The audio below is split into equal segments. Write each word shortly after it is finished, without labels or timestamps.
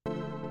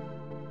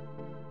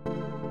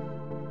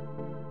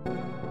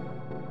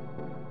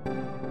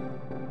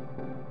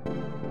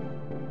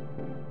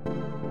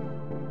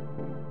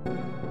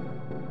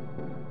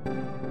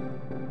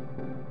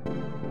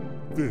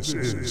This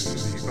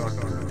is the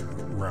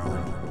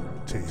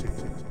Underground Table.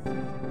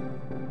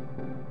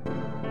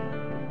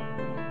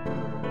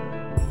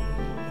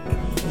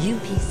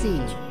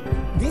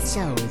 UPC. This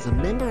show is a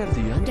member of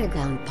the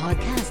Underground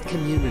Podcast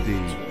community.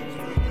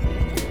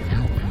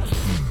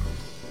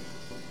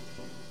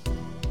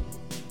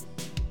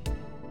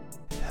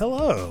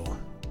 Hello.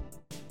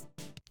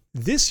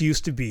 This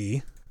used to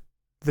be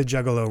the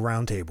Juggalo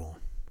Roundtable.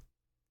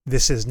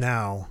 This is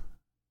now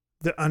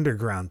the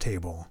Underground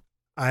Table.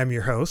 I'm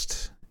your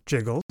host,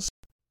 Jiggles,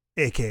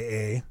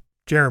 aka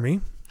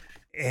Jeremy,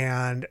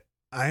 and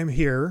I'm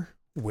here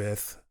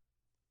with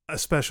a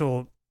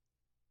special...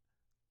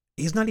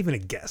 He's not even a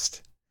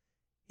guest.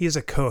 He is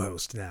a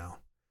co-host now.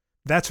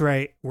 That's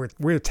right,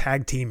 we're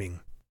tag teaming.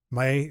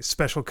 My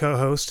special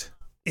co-host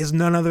is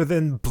none other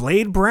than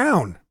Blade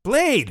Brown.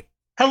 Blade!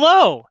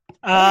 Hello!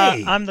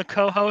 Hey. I'm the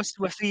co-host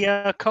with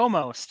the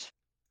co-most.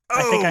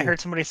 I think I heard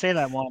somebody say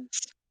that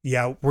once.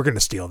 Yeah, we're going to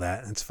steal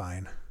that. It's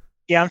fine.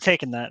 Yeah, I'm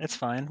taking that. It's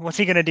fine. What's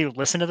he going to do?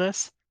 Listen to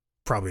this?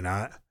 Probably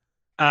not.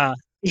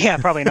 Yeah,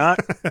 probably not.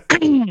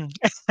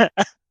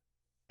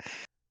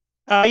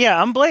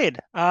 Yeah, I'm Blade.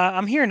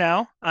 I'm here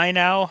now. I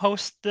now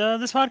host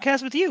this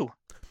podcast with you.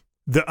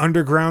 The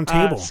Underground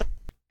Table.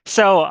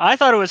 So I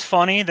thought it was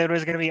funny that it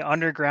was going to be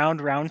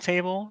Underground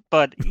Roundtable,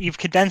 but you've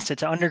condensed it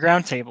to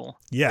Underground Table.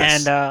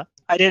 Yes. And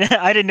I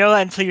didn't know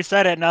that until you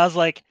said it, and I was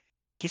like,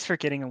 he's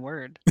forgetting a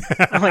word.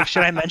 I'm like,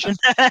 should I mention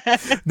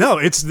that? No,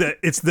 it's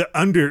the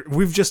under.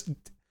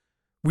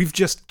 We've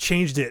just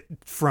changed it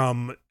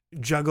from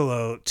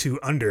Juggalo to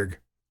Underg.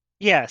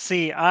 Yeah,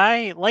 see,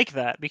 I like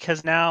that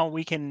because now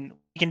we can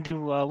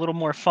do a little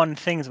more fun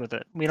things with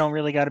it. We don't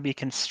really got to be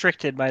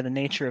constricted by the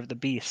nature of the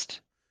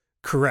beast.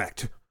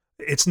 Correct.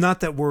 It's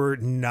not that we're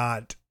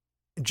not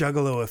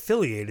Juggalo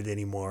affiliated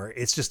anymore.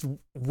 It's just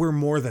we're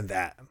more than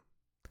that.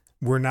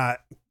 We're not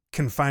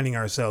confining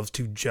ourselves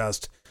to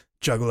just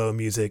Juggalo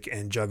music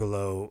and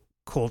Juggalo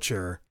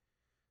culture.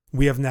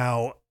 We have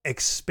now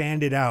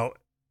expanded out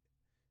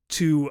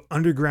to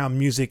underground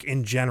music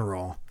in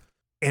general.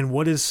 And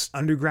what is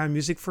underground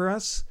music for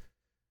us?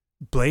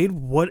 Blade,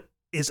 what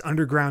is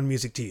underground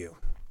music to you?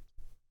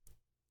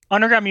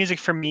 Underground music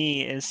for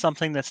me is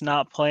something that's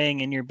not playing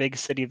in your big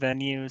city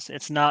venues.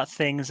 It's not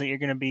things that you're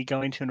going to be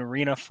going to an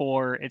arena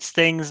for. It's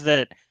things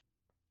that,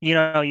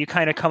 you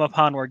kind of come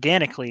upon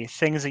organically.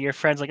 Things that your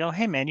friends like, oh,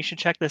 hey, man, you should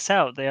check this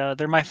out.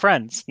 They're my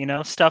friends,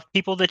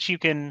 people that you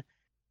can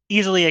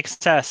easily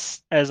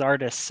access as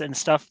artists and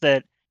stuff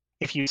that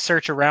if you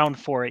search around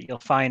for it, you'll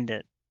find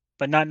it.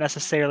 But not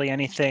necessarily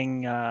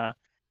anything that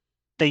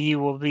you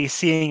will be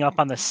seeing up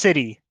on the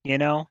city,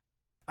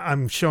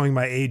 I'm showing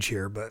my age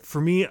here, but for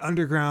me,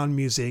 underground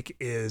music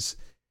is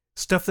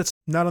stuff that's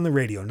not on the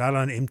radio, not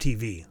on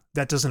MTV.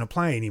 That doesn't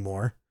apply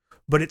anymore,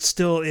 but it's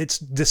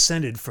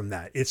descended from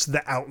that. It's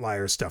the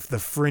outlier stuff, the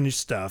fringe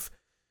stuff,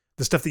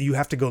 the stuff that you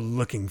have to go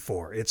looking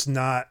for. It's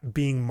not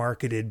being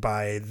marketed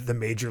by the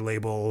major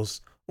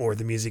labels or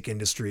the music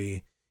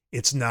industry.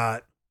 You're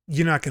not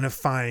going to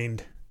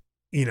find,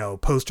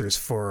 posters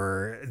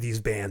for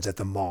these bands at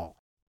the mall.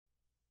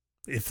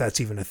 If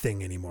that's even a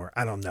thing anymore.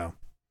 I don't know.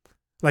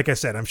 Like I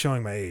said, I'm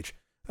showing my age.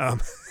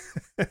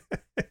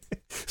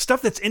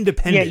 Stuff that's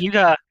independent.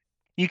 Yeah,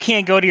 you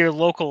can't go to your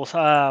local,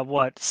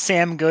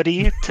 Sam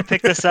Goody to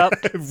pick this up.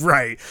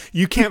 Right.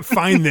 You can't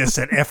find this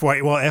at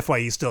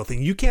FYE still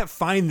thing. You can't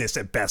find this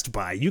at Best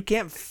Buy. You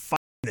can't find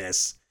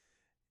this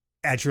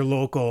at your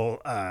local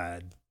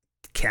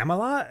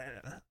Camelot,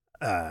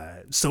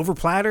 Silver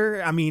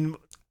Platter. I mean,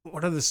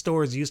 what other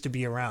stores used to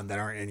be around that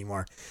aren't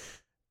anymore?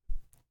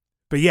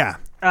 But yeah.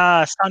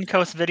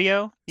 Suncoast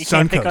Video. You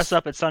can't pick us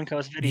up at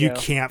Suncoast Video. You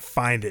can't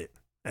find it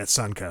at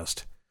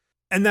Suncoast.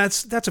 And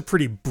that's a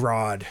pretty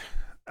broad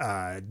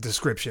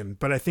description.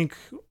 But I think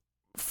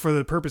for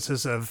the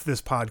purposes of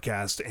this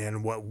podcast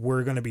and what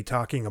we're going to be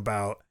talking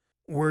about,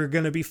 we're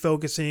going to be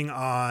focusing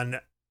on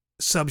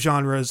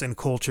subgenres and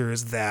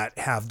cultures that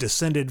have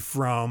descended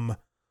from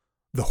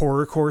the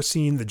horrorcore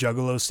scene, the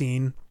Juggalo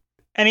scene.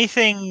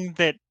 Anything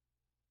that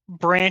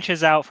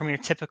branches out from your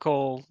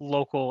typical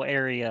local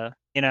area,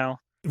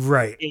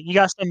 Right. You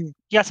got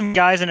some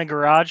guys in a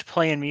garage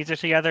playing music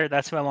together.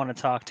 That's who I want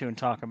to talk to and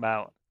talk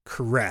about.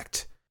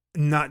 Correct.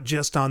 Not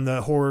just on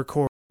the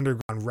horrorcore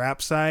underground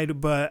rap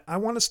side, but I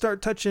want to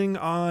start touching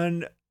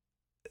on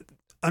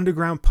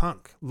underground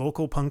punk,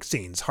 local punk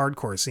scenes,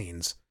 hardcore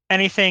scenes.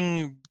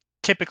 Anything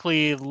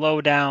typically low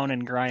down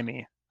and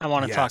grimy. I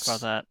want to talk about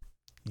that.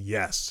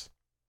 Yes.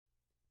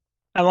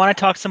 I want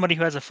to talk to somebody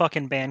who has a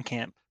fucking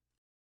Bandcamp.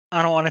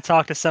 I don't want to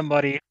talk to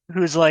somebody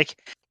who's like,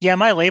 yeah,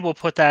 my label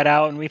put that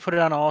out and we put it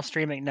on all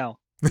streaming. Nope.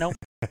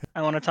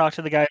 I want to talk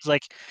to the guy who's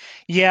like,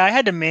 yeah, I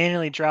had to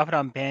manually drop it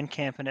on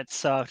Bandcamp and it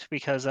sucked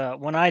because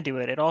when I do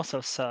it, it also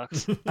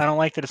sucks. I don't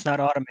like that it's not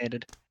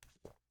automated.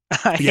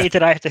 I hate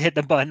that I have to hit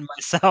the button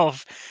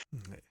myself.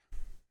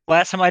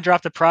 Last time I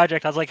dropped a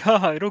project, I was like,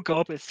 oh, it'll go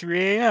up at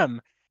 3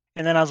 a.m.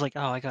 And then I was like,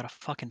 oh, I got to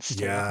fucking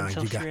stay up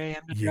until 3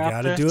 a.m. to drop this. You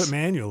got to do it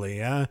manually,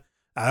 yeah.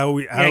 I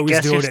always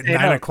do it at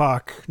 9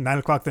 o'clock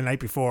the night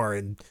before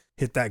and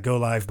hit that go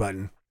live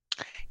button.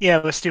 Yeah,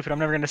 it was stupid. I'm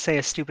never gonna say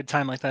a stupid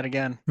time like that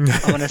again.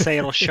 I'm gonna say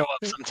it'll show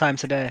up sometime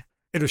today.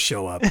 It'll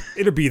show up.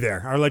 It'll be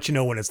there. I'll let you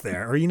know when it's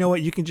there. Or you know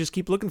what? You can just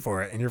keep looking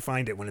for it and you'll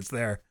find it when it's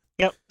there.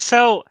 Yep.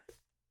 So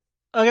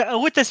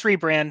with this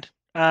rebrand,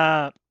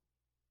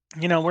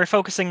 we're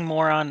focusing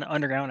more on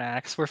underground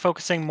acts. We're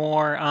focusing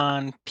more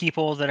on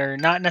people that are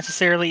not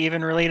necessarily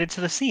even related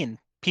to the scene.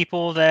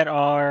 People that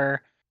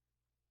are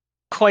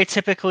quite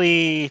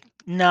typically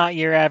not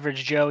your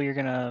average Joe you're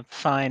gonna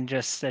find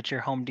just at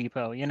your Home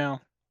Depot.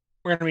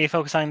 We're gonna be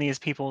focusing on these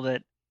people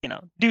that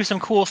do some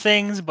cool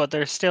things, but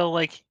they're still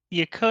like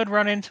you could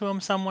run into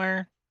them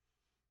somewhere.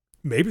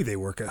 Maybe they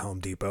work at Home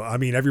Depot. I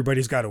mean,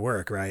 everybody's got to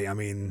work, right? I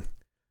mean,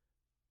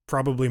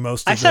 probably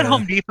most I of said the...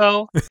 Home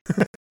Depot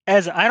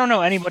as I don't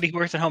know anybody who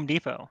works at Home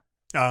Depot.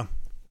 Yeah,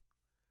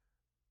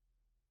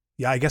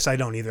 I guess I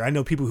don't either. I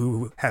know people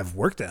who have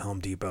worked at Home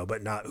Depot,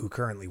 but not who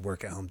currently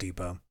work at Home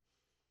Depot.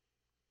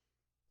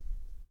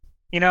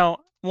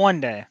 One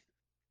day.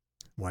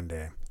 One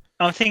day.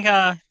 I think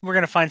we're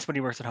gonna find somebody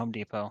who works at Home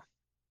Depot.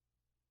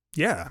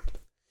 Yeah.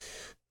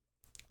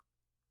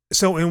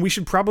 So, and we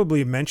should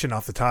probably mention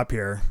off the top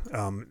here,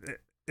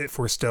 if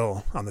we're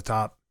still on the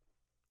top.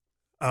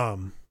 I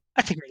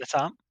think we're at the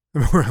top.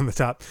 We're on the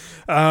top.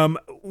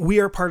 We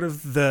are part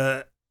of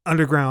the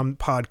underground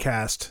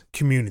podcast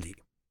community.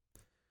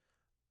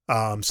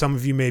 Some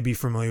of you may be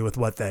familiar with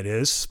what that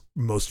is.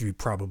 Most of you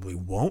probably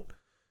won't.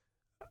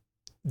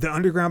 The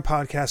underground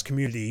podcast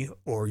community,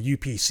 or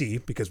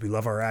UPC, because we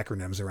love our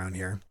acronyms around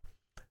here,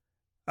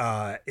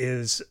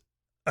 is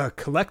a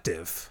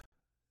collective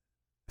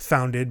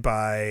founded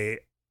by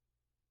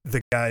the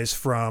guys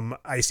from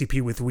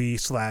ICP with We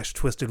 /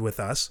 Twisted with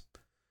Us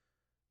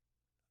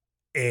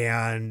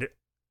and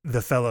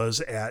the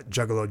fellows at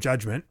Juggalo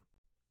Judgment,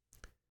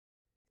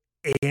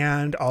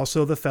 and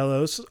also the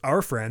fellows,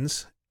 our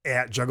friends,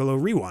 at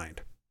Juggalo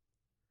Rewind.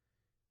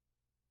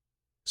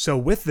 So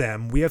with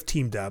them, we have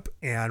teamed up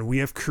and we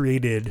have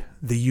created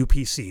the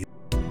UPC.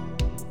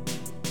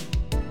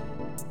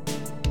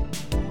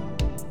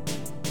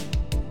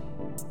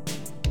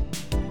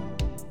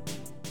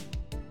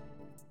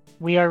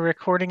 We are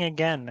recording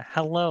again.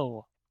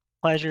 Hello,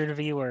 pleasured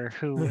viewer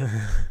who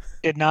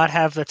did not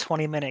have the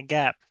 20-minute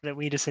gap that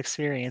we just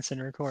experienced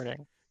in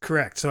recording.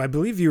 Correct. So I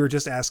believe you were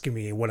just asking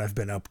me what I've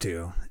been up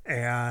to.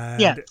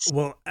 And yes.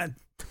 Well,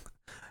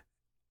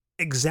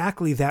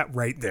 exactly that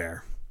right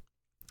there.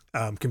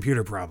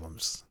 Computer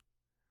problems.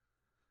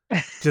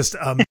 Just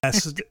a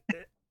mess.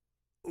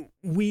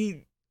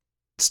 We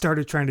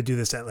started trying to do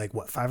this at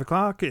 5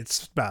 o'clock?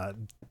 It's about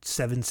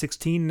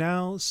 7:16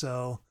 now,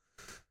 so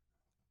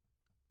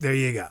there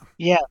you go.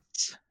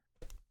 Yes.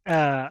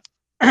 A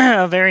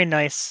very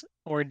nice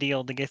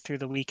ordeal to get through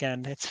the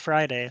weekend. It's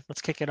Friday.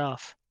 Let's kick it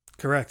off.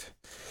 Correct.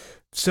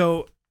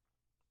 So,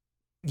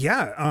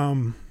 yeah,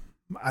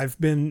 I've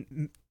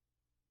been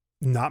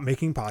not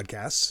making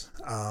podcasts.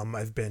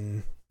 I've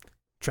been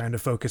trying to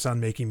focus on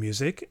making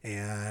music,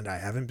 and I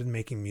haven't been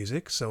making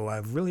music, so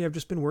I've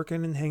just been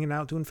working and hanging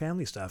out doing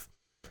family stuff.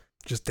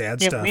 Just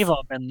dad stuff. Yeah, we've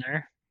all been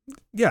there.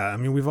 Yeah, I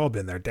mean, we've all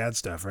been there. Dad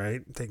stuff,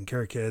 right? Taking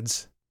care of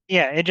kids.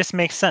 Yeah, it just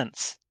makes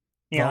sense.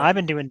 I've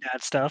been doing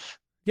dad stuff.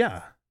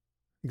 Yeah,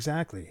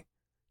 exactly.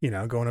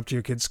 Going up to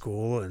your kid's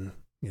school and,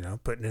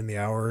 putting in the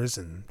hours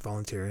and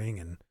volunteering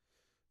and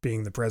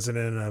being the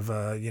president of,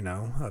 a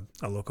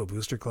local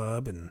booster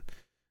club and,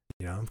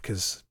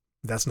 because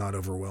that's not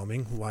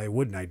overwhelming. Why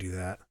wouldn't I do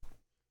that?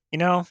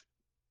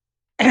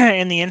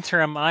 In the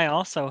interim, I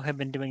also have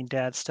been doing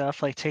dad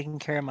stuff, like taking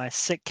care of my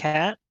sick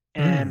cat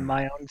and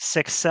my own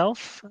sick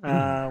self.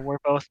 We're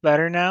both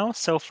better now.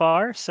 So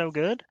far, so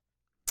good.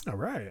 All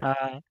right.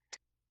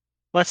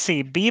 Let's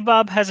see.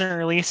 Bebop hasn't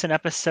released an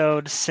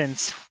episode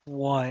since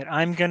what?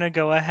 I'm going to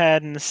go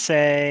ahead and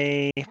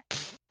say,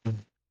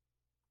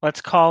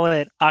 let's call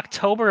it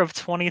October of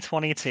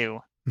 2022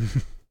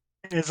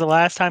 is the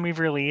last time we've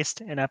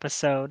released an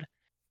episode.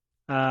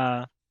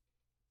 And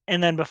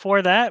then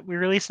before that, we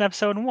released an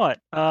episode in what?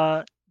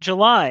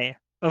 July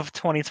of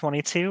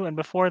 2022. And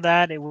before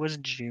that, it was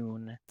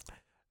June.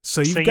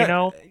 So you've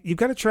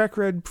got a track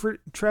record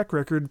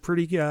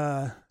pretty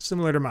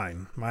similar to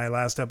mine. My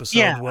last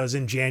episode was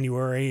in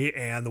January,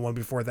 and the one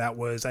before that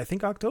was, I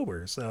think,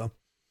 October. So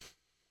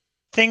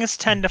things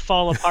tend to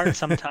fall apart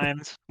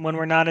sometimes when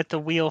we're not at the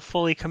wheel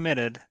fully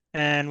committed.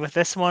 And with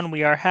this one,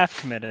 we are half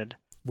committed.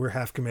 We're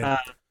half committed.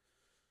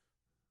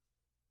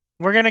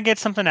 We're gonna get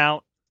something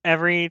out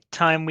every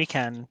time we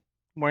can.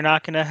 We're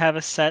not gonna have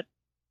a set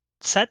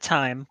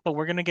time, but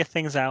we're gonna get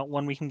things out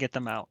when we can get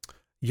them out.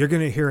 You're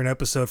going to hear an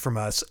episode from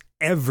us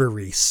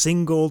every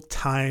single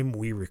time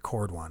we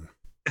record one.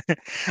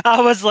 I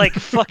was like,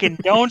 fucking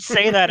don't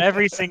say that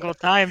every single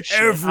time.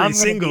 Shit. Every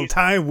single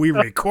time we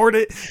record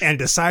it and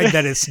decide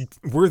that it's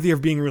worthy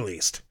of being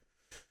released.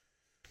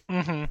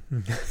 Mm-hmm.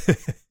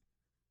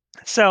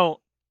 So,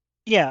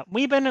 yeah,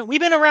 we've been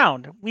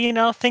around.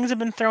 Things have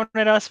been thrown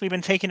at us. We've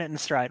been taking it in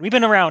stride. We've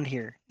been around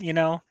here,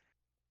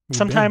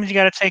 Sometimes you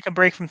got to take a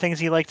break from things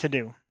you like to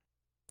do.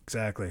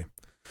 Exactly.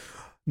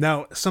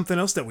 Now, something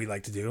else that we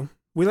like to do,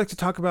 we like to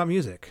talk about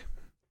music.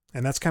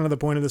 And that's kind of the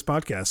point of this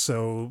podcast.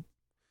 So,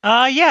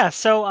 Yeah,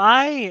 so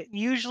I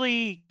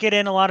usually get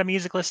in a lot of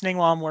music listening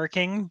while I'm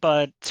working,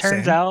 but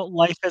turns same. out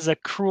life is a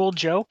cruel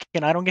joke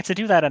and I don't get to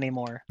do that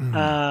anymore.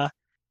 Mm.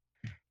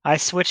 I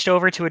switched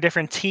over to a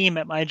different team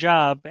at my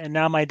job and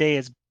now my day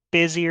is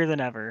busier than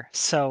ever.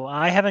 So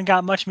I haven't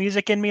got much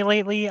music in me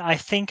lately. I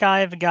think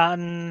I've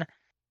gotten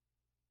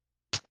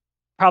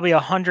probably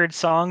 100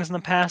 songs in the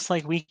past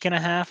like week and a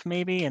half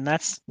maybe, and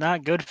that's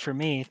not good for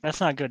me. That's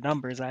not good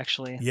numbers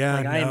actually. Yeah,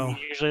 Like I am no.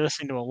 usually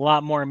listening to a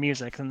lot more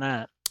music than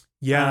that.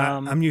 Yeah,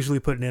 Um, I'm usually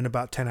putting in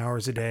about 10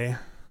 hours a day.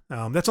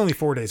 That's only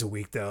 4 days a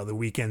week, though. The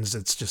weekends,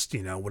 it's just,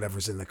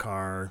 whatever's in the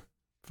car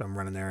if I'm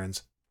running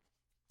errands.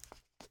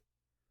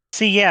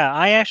 See, yeah,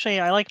 I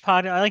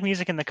like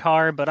music in the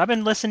car, but I've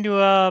been listening to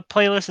a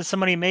playlist that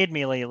somebody made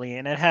me lately,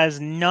 and it has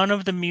none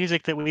of the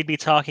music that we'd be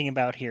talking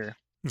about here.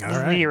 All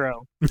right.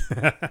 Zero.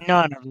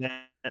 None of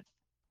it.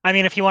 I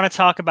mean, if you want to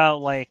talk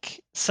about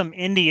like some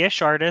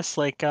indie-ish artists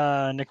like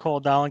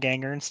Nicole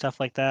Dollanganger and stuff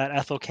like that,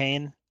 Ethel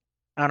Cain,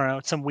 I don't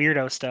know, some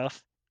weirdo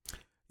stuff.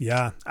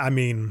 Yeah, I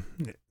mean,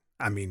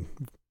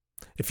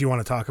 if you want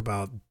to talk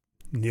about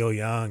Neil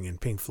Young and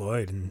Pink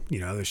Floyd and,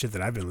 other shit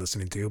that I've been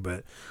listening to,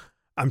 but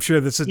I'm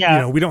sure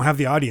Yeah, we don't have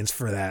the audience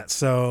for that.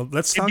 So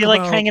let's it'd talk be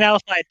like about, hanging out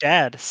with my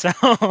dad. So,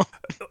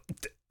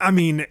 I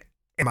mean,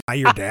 am I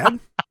your dad?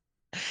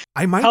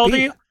 I might how old are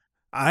be. you?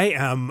 I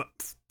am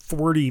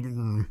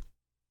 40,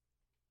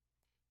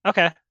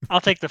 Okay,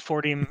 I'll take the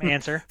 40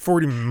 answer.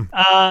 40.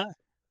 Uh,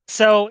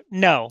 so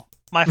no,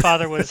 my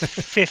father was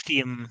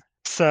 50.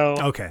 So,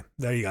 Okay,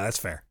 there you go. That's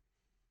fair.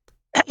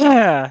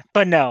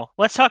 but no.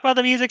 Let's talk about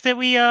the music that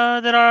we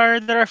that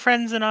our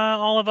friends and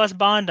all of us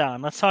bond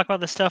on. Let's talk about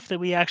the stuff that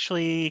we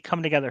actually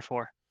come together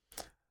for.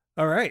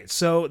 All right.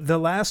 So the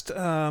last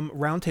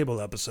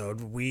roundtable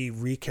episode, we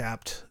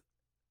recapped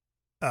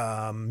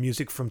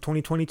music from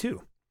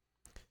 2022.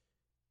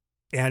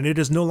 And it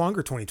is no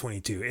longer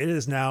 2022. It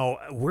is now,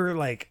 we're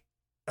like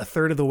a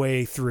third of the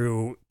way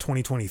through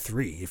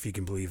 2023, if you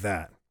can believe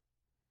that.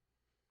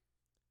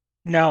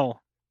 No,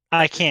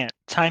 I can't.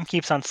 Time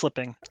keeps on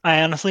slipping.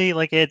 I honestly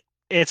like it.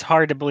 It's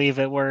hard to believe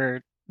that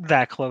we're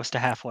that close to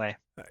halfway.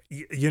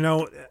 You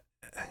know,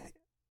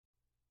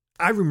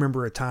 I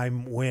remember a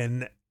time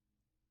when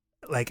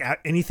like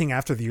anything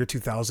after the year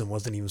 2000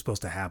 wasn't even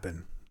supposed to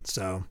happen.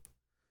 So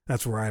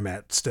that's where I'm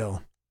at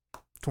still,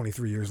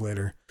 23 years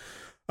later.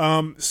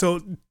 So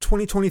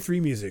 2023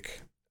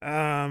 music.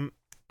 I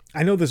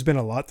know there's been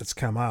a lot that's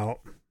come out.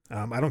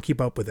 I don't keep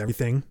up with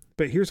everything,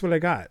 but here's what I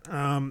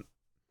got.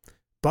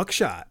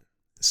 Buckshot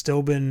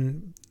still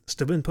been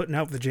putting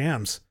out the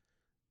jams.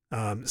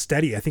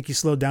 Steady. I think he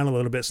slowed down a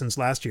little bit since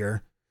last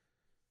year,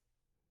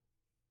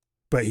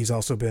 but he's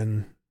also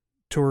been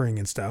touring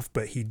and stuff.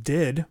 But he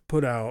did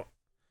put out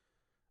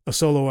a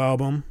solo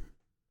album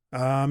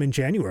in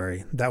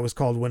January that was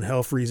called When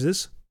Hell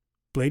Freezes.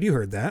 Blade, you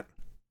heard that?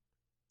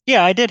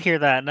 Yeah, I did hear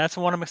that, and that's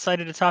one I'm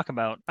excited to talk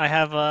about. I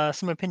have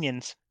some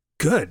opinions.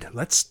 Good.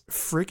 Let's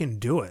freaking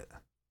do it.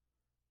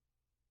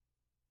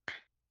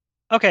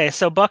 Okay,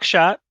 so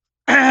Buckshot,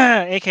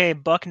 aka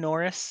Buck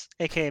Norris,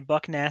 aka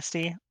Buck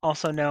Nasty,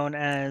 also known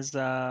as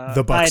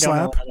The Buck I don't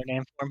know Slap. another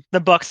name for him. The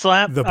Buck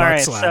Slap. The All Buck right,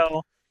 Slap.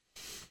 so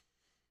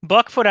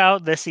Buck put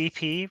out this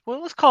EP.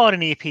 Well, let's call it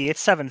an EP.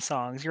 It's 7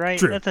 songs, right?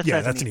 True. That's Yeah,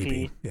 an that's an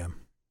EP. EP. Yeah.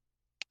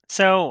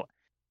 So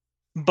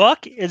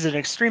Buck is an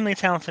extremely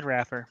talented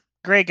rapper.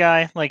 Great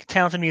guy, like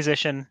talented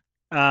musician.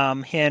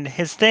 And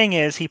his thing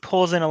is he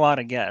pulls in a lot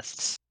of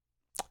guests.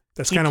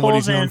 That's He kind of what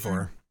he's pulls known in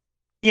for.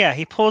 Yeah,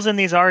 he pulls in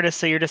these artists,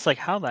 so you're just like,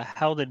 how the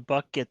hell did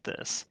Buck get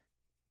this?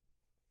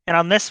 And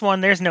on this one,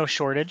 there's no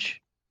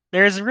shortage.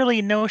 There's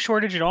really no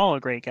shortage at all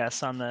of great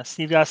guests on this.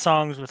 You've got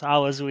songs with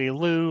Alazui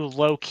Lou,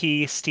 Low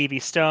Key,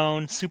 Stevie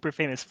Stone, super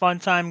famous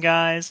Funtime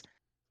guys,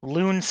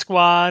 Loon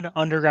Squad,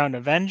 Underground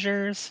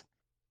Avengers.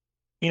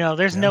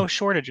 There's Yeah. no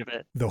shortage of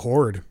it. The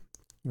Horde,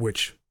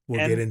 which we'll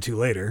get And into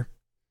later.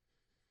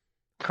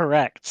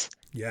 correct.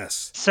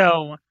 Yes.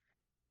 So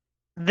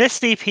this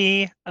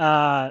EP,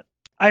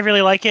 I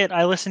really like it.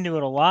 I listened to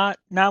it a lot.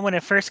 Not when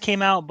it first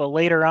came out, but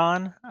later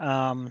on.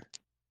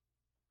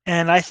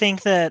 And I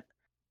think that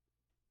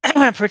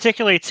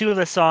particularly 2 of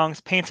the songs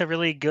paints a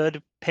really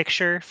good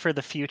picture for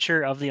the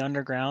future of the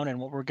underground and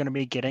what we're going to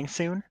be getting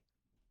soon.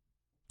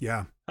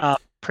 Yeah.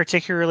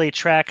 Particularly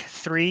track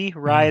 3,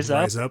 Rise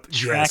Up, Rise Up.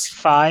 track Yes.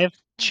 5,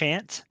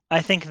 Chant.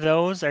 I think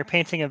those are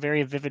painting a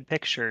very vivid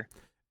picture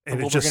of And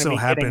it what we're just going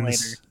to so be getting later.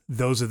 happens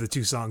those are the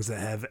 2 songs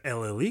that have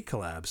LLE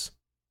collabs.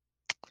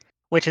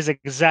 Which is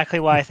exactly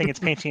why I think it's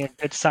painting a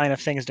good sign of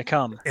things to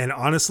come. And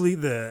honestly,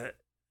 the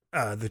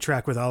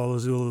track with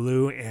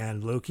Alazulu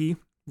and Loki,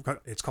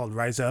 it's called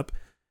Rise Up.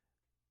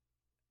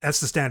 That's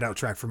the standout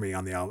track for me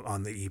on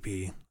the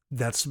EP.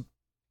 That's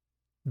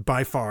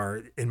by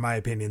far, in my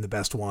opinion, the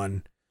best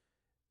one.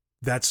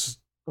 That's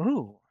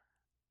Ooh.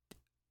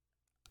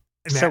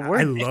 man, So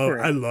we're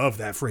I love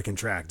that freaking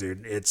track,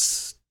 dude. It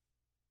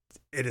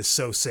is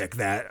so sick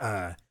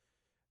that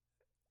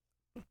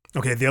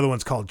okay, the other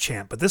one's called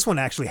Chant, but this one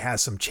actually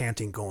has some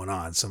chanting going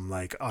on, some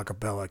like a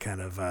cappella kind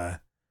of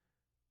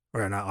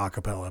or not a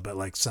cappella, but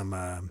like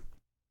some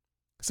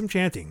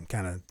chanting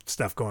kind of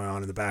stuff going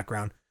on in the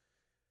background,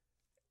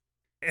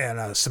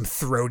 and some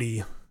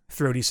throaty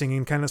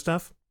singing kind of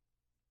stuff.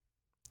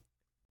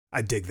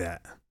 I dig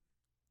that.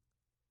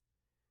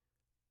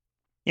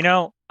 You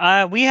know,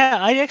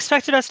 I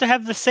expected us to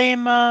have the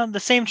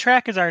same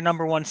track as our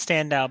number one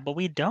standout, but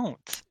we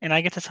don't, and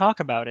I get to talk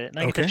about it and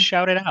I get to Okay.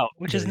 shout it out,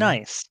 which is Do you?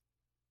 nice.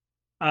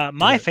 Do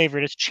My it.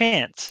 favorite is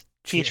Chant, Chant.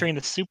 featuring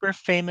the super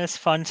famous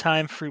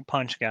Funtime Fruit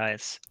Punch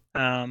guys.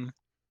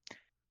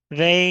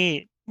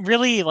 They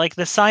really like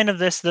the sign of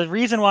this. The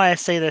reason why I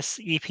say this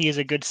EP is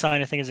a good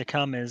sign of things to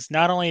come is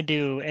not only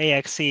do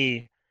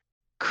AXE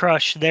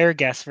crush their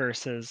guest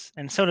verses,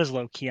 and so does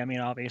Low Key. I mean,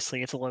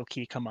 obviously, it's a Low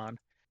Key, come on.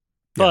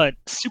 Yeah. But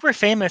Super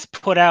Famous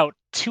put out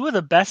two of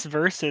the best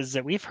verses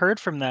that we've heard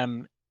from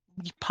them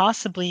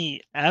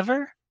possibly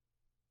ever.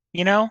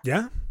 You know?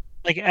 Yeah.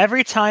 Like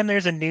every time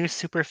there's a new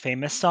Super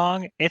Famous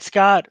song, it's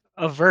got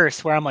a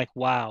verse where I'm like,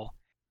 wow,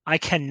 I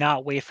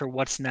cannot wait for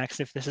what's next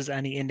if this is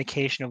any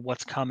indication of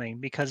what's coming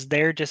because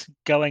they're just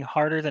going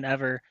harder than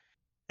ever.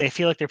 They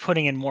feel like they're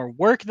putting in more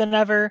work than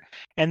ever,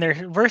 and their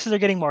verses are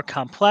getting more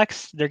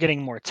complex. They're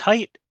getting more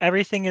tight.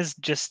 Everything is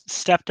just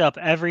stepped up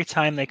every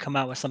time they come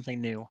out with something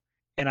new,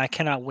 and I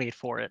cannot wait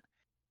for it.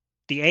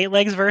 The Eight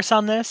Legs verse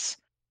on this,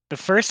 the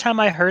first time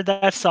I heard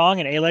that song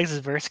and Eight Legs'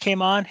 verse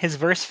came on, his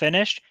verse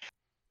finished,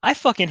 I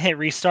fucking hit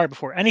restart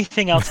before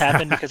anything else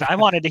happened because I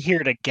wanted to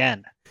hear it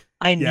again.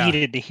 I Yeah.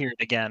 needed to hear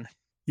it again.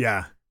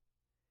 Yeah.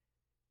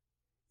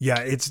 Yeah.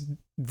 It's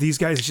these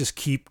guys just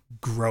keep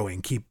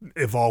growing, keep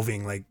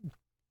evolving, like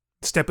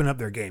stepping up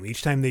their game.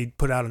 Each time they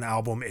put out an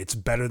album, it's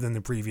better than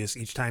the previous.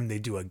 Each time they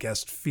do a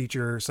guest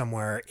feature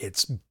somewhere,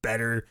 it's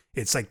better.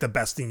 It's like the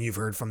best thing you've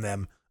heard from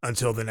them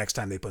until the next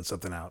time they put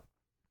something out.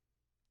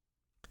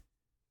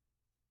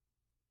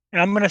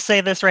 And I'm gonna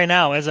say this right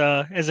now as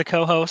a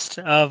co-host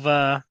of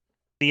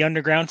the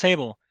Underground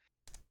Table.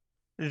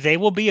 They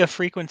will be a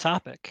frequent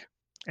topic,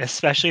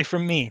 especially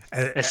from me,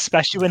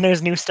 especially when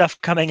there's new stuff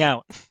coming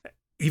out.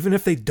 Even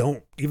if they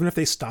don't, even if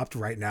they stopped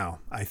right now,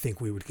 I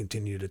think we would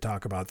continue to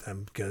talk about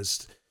them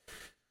because,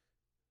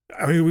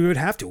 I mean, we would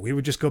have to. We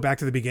would just go back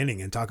to the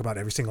beginning and talk about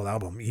every single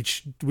album.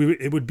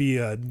 It would be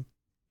a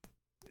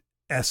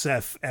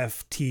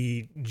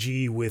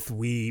SFFTG with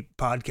We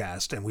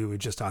podcast, and we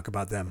would just talk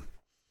about them.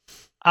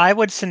 I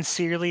would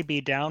sincerely be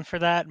down for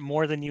that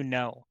more than you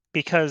know,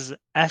 because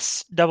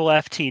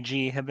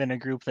SFFTG have been a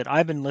group that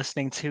I've been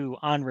listening to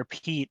on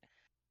repeat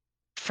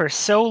for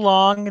so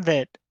long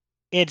that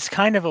it's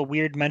kind of a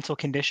weird mental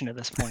condition at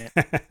this point.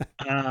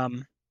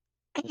 Um,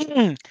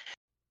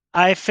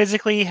 I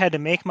physically had to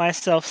make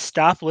myself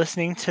stop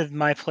listening to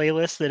my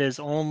playlist that is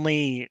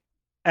only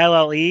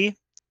LLE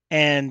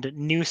and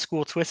new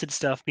school twisted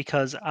stuff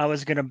because I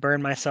was going to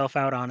burn myself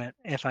out on it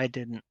if I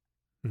didn't.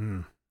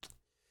 Mm.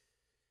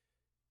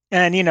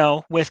 And, you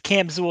know, with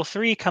Camp Zool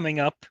 3 coming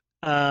up,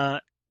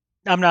 I'm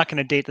not going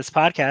to date this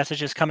podcast. It's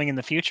just coming in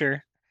the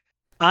future.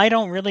 I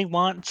don't really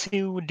want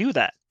to do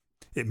that.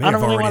 It may I have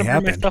don't really already want to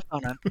burn my happened. stuff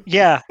on it.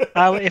 Yeah,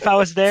 if I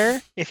was there,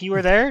 if you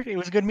were there, it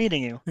was good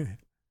meeting you.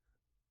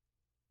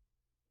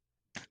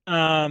 But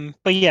yes,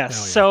 Oh, yeah.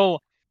 so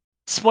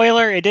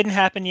spoiler, it didn't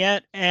happen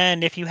yet.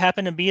 And if you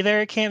happen to be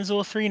there at Camp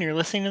Zool 3 and you're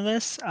listening to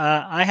this,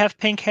 I have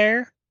pink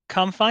hair.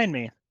 Come find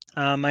me.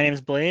 My name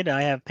is Blade.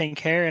 I have pink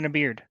hair and a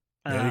beard.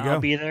 There you I'll go.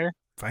 be there.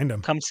 Find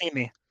them. Come see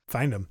me.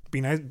 Find them.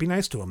 Be nice. Be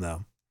nice to them,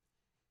 though.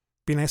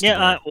 Be nice to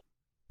Yeah, Blade.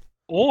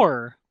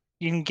 or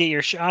you can get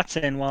your shots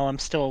in while I'm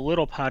still a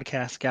little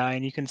podcast guy,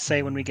 and you can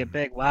say when we get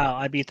big, wow,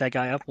 I beat that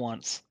guy up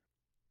once.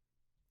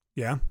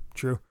 Yeah,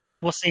 true.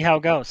 We'll see how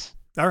it goes.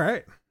 All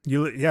right.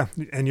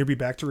 And you'll be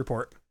back to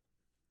report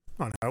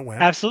on how it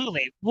went.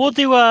 Absolutely. We'll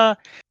do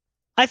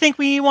I think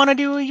you want to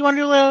do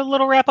a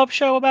little wrap up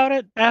show about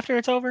it after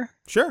it's over?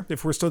 Sure.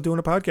 If we're still doing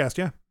a podcast,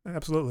 yeah,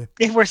 absolutely.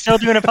 If we're still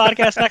doing a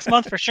podcast next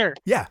month, for sure.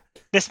 Yeah.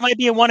 This might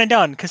be a one and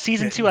done because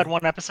season 2 had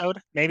one episode.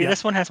 Maybe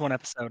this one has one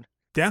episode.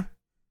 Yeah.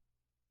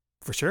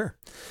 For sure.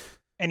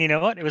 And you know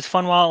what? It was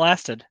fun while it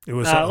lasted. It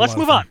was. Let's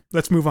move on.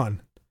 Let's move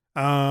on.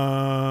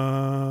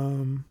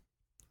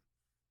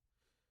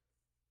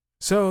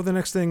 So the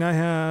next thing I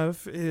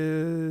have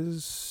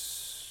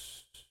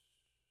is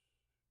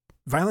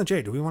Violent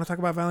J. Do we want to talk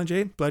about Violent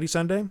J? Bloody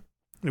Sunday?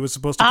 It was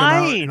supposed to come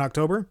out in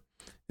October.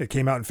 It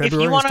came out in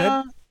February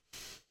instead.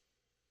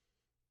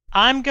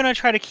 I'm going to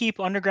try to keep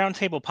Underground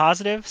Table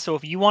positive. So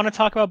if you want to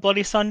talk about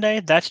Bloody Sunday,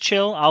 that's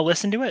chill. I'll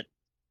listen to it.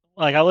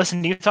 Like, I'll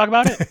listen to you talk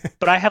about it.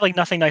 But I have, like,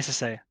 nothing nice to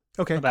say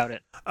about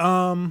it.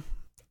 I'll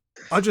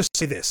just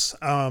say this.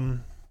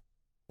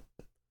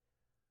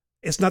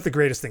 It's not the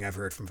greatest thing I've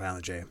heard from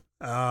Violent J.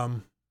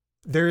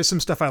 There is some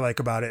stuff I like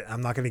about it.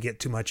 I'm not going to get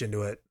too much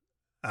into it.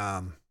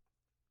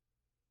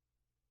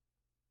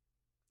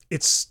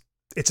 It's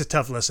a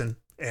tough listen,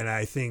 and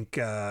I think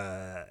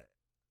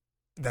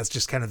that's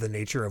just kind of the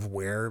nature of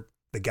where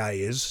the guy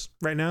is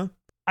right now.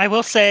 I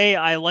will say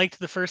I liked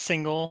the first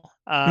single.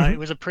 It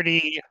was a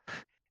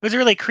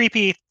really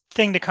creepy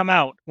thing to come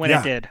out when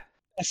it did,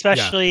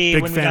 especially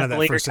when we got the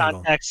later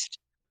context.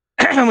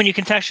 when you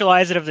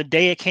contextualize it of the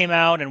day it came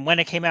out and when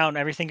it came out and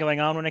everything going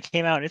on when it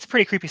came out, it's a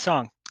pretty creepy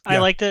song. I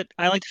Yeah. liked it.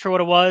 I liked it for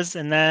what it was,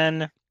 and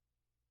then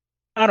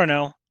I don't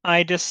know.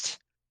 I just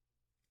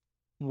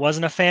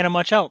wasn't a fan of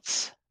much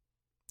else.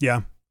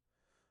 Yeah.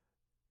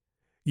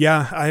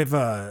 Yeah,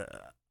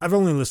 I've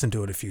only listened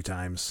to it a few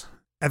times.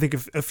 I think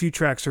a few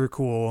tracks are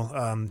cool.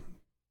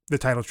 The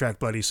title track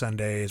 "Bloody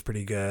Sunday" is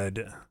pretty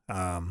good.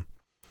 "In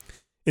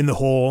the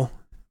Hole"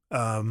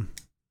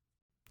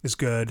 is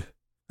good.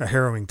 "A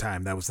Harrowing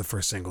Time," that was the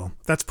first single.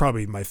 That's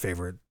probably my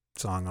favorite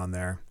song on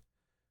there.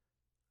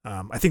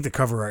 I think the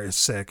cover art is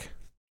sick.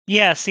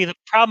 Yeah, see, the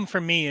problem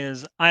for me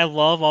is I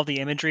love all the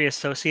imagery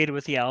associated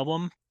with the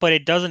album, but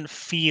it doesn't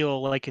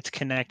feel like it's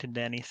connected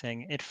to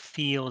anything. It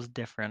feels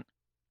different.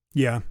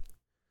 Yeah.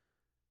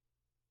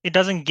 It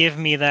doesn't give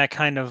me that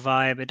kind of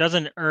vibe. It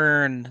doesn't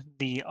earn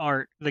the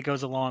art that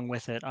goes along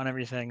with it on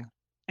everything.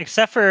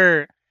 Except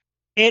for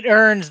it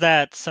earns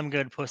that some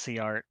good pussy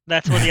art.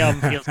 That's what the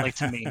album feels like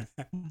to me.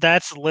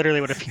 That's literally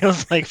what it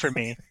feels like for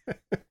me.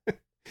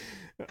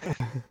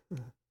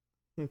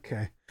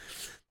 Okay.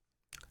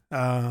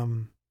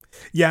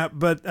 Yeah,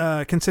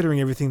 but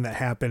considering everything that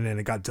happened and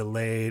it got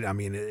delayed, I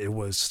mean, it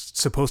was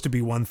supposed to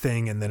be one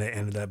thing and then it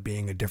ended up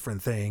being a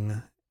different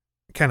thing.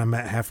 Kind of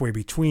met halfway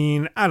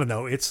between. I don't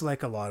know. It's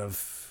like a lot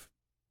of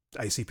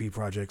ICP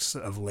projects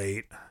of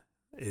late.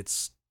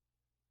 It's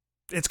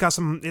got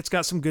some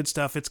good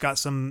stuff. It's got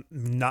some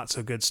not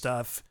so good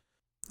stuff.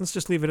 Let's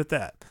just leave it at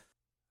that.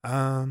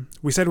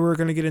 We said we were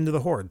going to get into the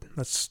Horde.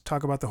 Let's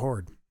talk about the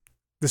Horde.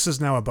 This is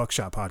now a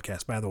Buckshot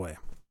podcast, by the way.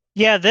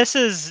 Yeah,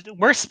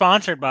 we're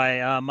sponsored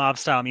by Mob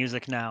Style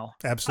Music now.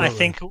 Absolutely. I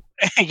think,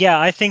 yeah,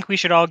 I think we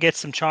should all get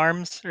some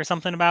charms or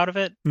something out of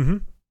it. Mm-hmm.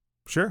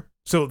 Sure.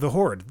 So the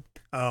Horde.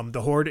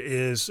 The Horde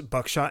is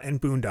Buckshot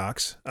and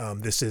Boondocks.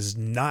 This is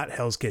not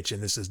Hell's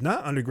Kitchen. This is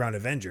not Underground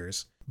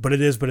Avengers, but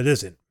it is, but it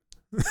isn't.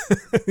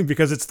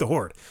 Because it's the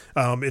Horde.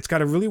 It's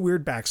got a really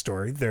weird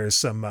backstory. There's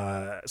some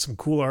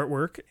cool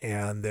artwork,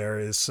 and there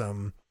is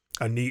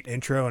a neat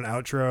intro and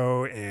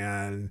outro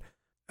and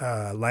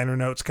liner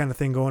notes kind of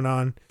thing going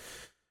on.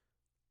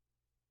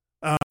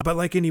 But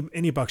like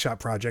any Buckshot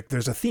project,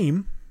 there's a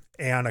theme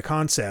and a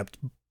concept,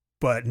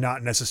 but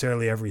not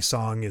necessarily every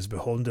song is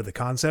beholden to the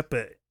concept,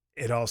 but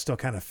it all still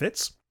kind of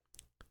fits,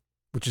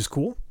 which is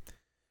cool.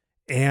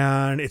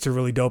 And it's a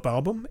really dope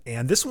album.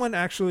 And this one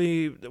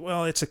actually,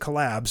 well, it's a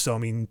collab. So, I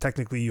mean,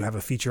 technically you have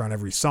a feature on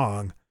every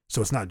song. So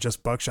it's not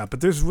just Buckshot,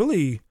 but there's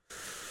really,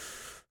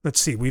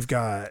 let's see, we've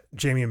got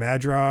Jamie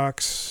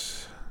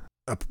Madrox,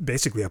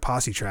 basically a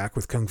posse track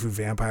with Kung Fu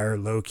Vampire,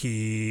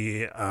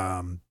 Low-Key. If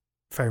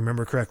I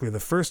remember correctly, the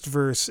first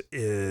verse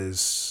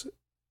is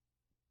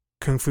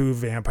Kung Fu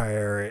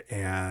Vampire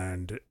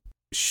and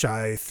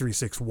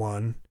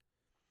s3e1.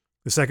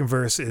 The second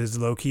verse is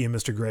Low-Key and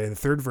Mr. Gray. The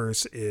third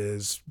verse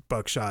is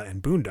Buckshot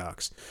and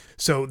Boondocks.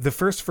 So the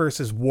first verse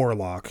is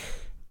Warlock.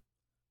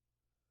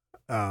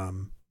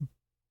 The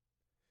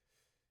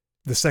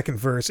second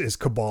verse is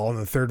Cabal, and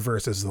the third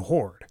verse is the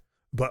Horde.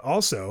 But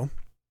also,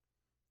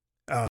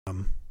 the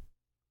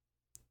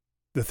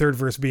third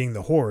verse being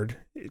the Horde,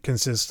 it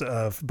consists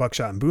of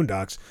Buckshot and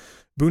Boondocks.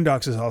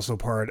 Boondocks is also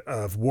part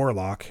of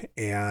Warlock,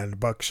 and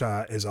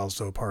Buckshot is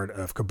also part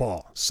of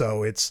Cabal.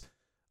 So it's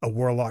a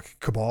Warlock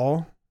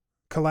Cabal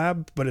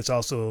collab, but it's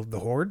also the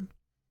Horde.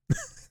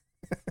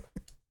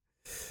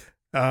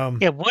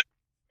 Yeah, what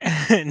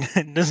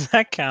does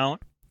that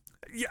count?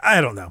 Yeah,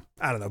 I don't know.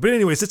 But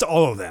anyways, it's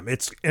all of them.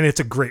 It's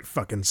a great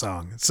fucking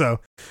song. So,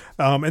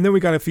 and then we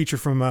got a feature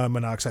from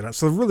Monoxide.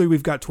 So really,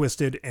 we've got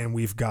Twisted, and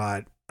we've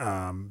got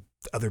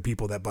other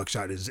people that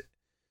Buckshot is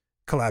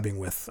collabing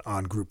with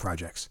on group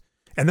projects,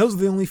 and those are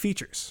the only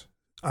features.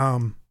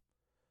 But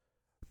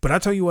I'll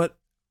tell you what,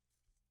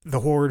 the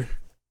Horde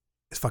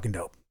is fucking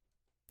dope.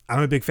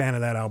 I'm a big fan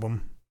of that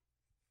album.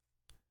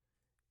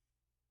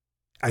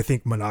 I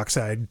think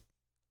Monoxide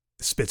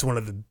spits one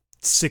of the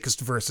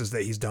sickest verses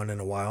that he's done in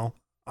a while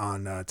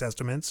on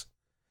Testaments.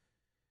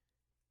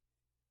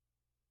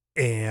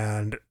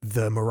 And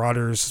the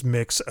Marauders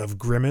mix of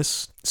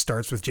Grimace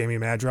starts with Jamie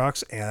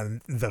Madrox,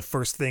 and the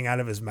first thing out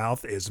of his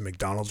mouth is a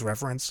McDonald's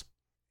reference,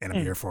 and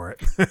I'm here for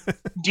it.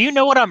 Do you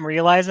know what I'm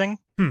realizing?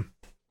 Hmm.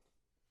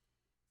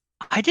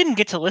 I didn't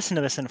get to listen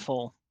to this in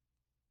full.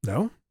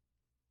 No?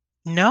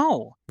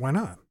 No. Why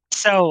not?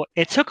 So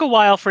it took a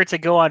while for it to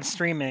go on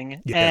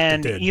streaming, Yeah,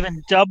 and it did.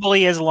 even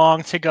doubly as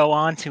long to go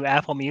on to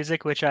Apple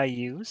Music, which I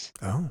use.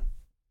 Oh.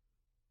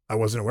 I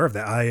wasn't aware of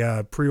that.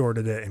 I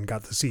pre-ordered it and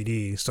got the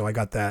CD, so I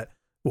got that,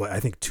 I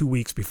think 2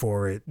 weeks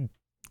before it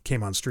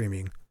came on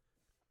streaming.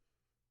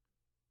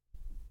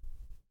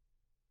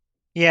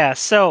 Yeah,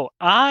 so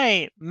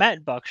I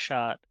met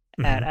Buckshot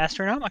at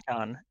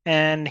Astronomicon,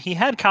 and he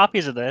had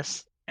copies of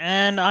this,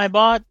 and I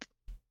bought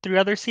 3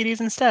 other CDs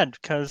instead,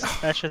 because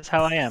that's just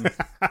how I am.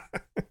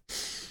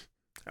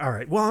 All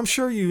right. Well, I'm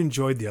sure you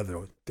enjoyed the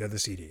other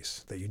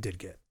CDs that you did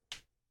get.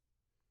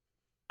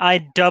 I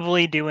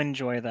doubly do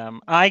enjoy them.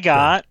 I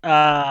got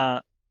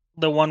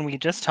the one we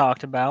just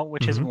talked about,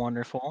 which is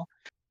wonderful.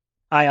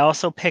 I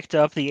also picked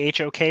up the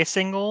HOK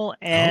single,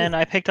 and Oh,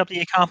 I picked up the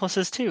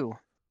Accomplices too.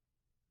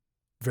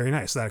 very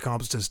nice. That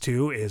Accomplices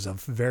 2 is a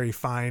very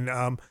fine.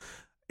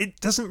 It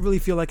doesn't really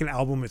feel like an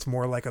album. It's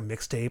more like a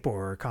mixtape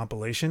or a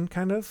compilation,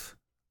 kind of.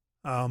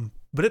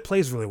 But it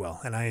plays really well,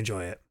 and I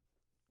enjoy it.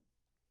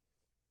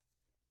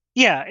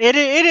 Yeah, it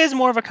is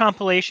more of a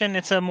compilation.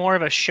 It's a more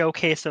of a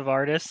showcase of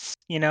artists,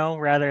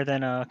 rather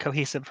than a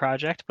cohesive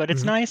project. But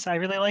it's Mm-hmm. nice. I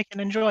really like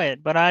and enjoy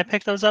it. But I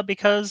picked those up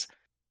because,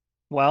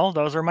 well,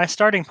 those are my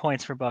starting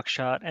points for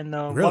Buckshot. And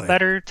what Really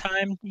better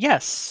time?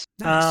 Yes,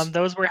 nice.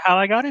 those were how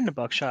I got into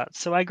Buckshot.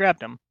 So I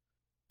grabbed them.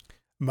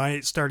 My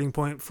starting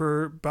point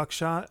for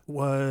Buckshot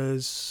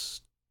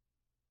was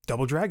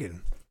Double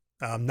Dragon.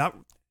 Not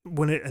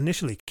when it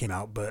initially came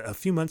out, but a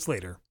few months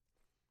later.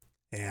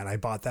 And I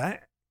bought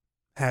that,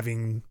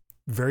 having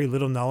very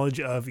little knowledge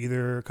of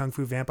either Kung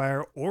Fu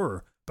Vampire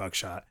or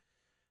Buckshot.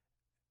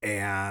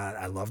 And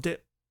I loved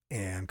it.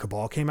 And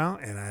Cabal came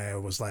out, and I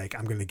was like,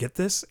 I'm going to get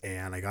this.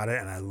 And I got it,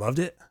 and I loved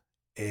it.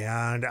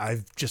 And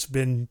I've just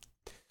been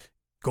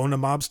going to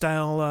Mob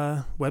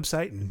Style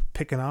website and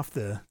picking off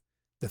the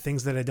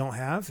things that I don't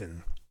have.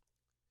 And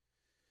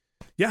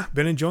yeah,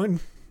 been enjoying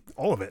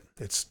all of it.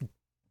 It's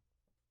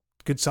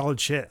good, solid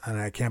shit. And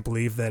I can't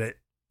believe that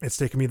it's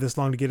taken me this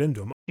long to get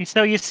into them.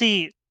 So you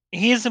see,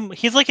 he's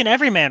like an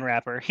everyman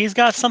rapper. He's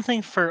got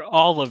something for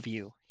all of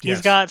you. He's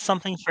Yes. got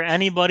something for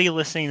anybody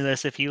listening to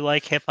this if you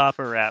like hip hop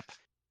or rap.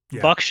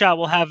 Yeah. Buckshot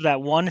will have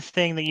that one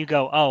thing that you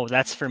go, "Oh,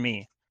 that's for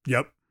me."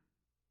 Yep.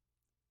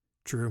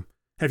 True.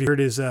 Have you heard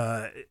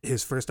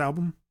his first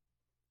album?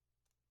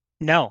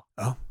 No,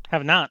 Oh,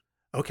 have not.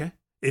 okay.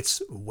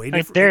 It's way Like,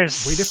 different.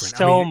 there's Way different.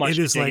 so much it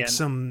to is dig like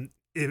in.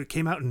 it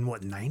came out in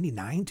what,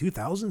 99,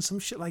 2000, some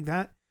shit like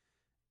that.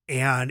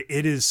 And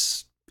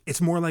it's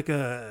more like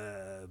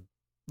a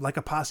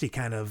posse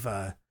kind of,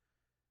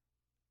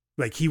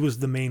 like he was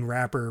the main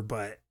rapper,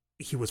 but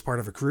he was part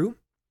of a crew.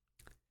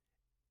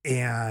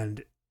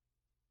 And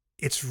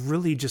it's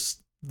really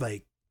just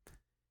like,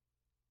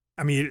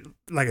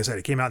 like I said,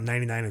 it came out in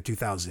 99 or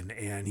 2000,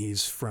 and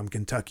he's from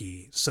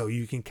Kentucky. So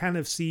you can kind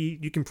of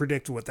you can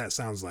predict what that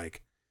sounds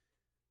like.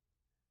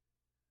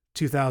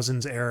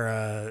 2000s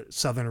era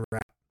Southern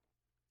rap.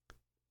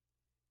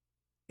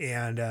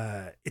 And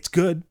it's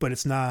good, but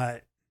it's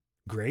not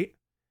great.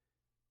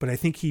 But I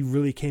think he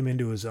really came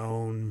into his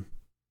own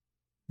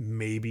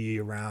maybe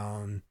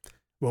around,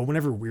 well,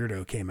 whenever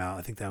Weirdo came out.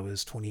 I think that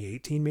was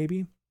 2018,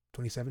 maybe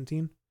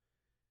 2017.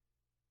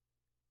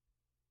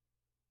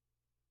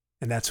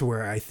 And that's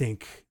where I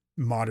think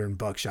modern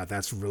Buckshot,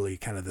 that's really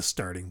kind of the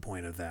starting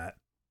point of that.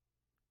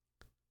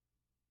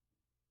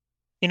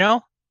 I'm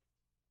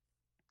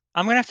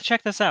gonna have to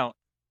check this out.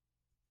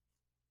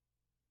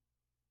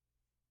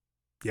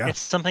 Yeah. It's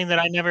something that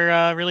I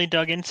never really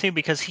dug into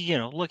because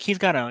he's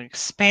got an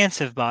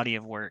expansive body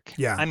of work.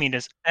 Yeah. I mean,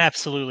 just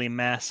absolutely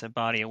massive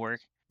body of work.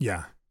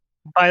 Yeah.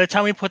 By the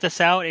time we put this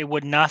out, it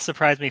would not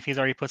surprise me if he's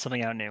already put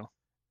something out new.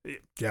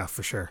 Yeah,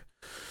 for sure.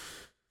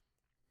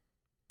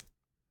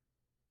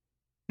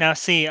 Now,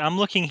 see, I'm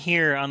looking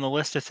here on the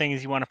list of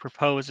things you want to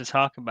propose to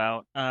talk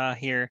about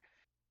here,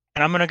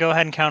 and I'm going to go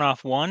ahead and count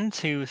off 1,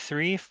 2,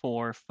 3,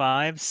 4,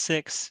 5,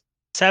 6,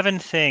 7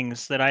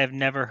 things that I have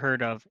never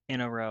heard of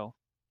in a row.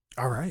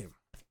 All right.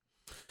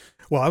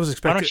 Well, I was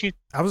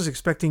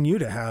expecting you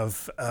to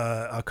have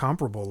a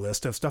comparable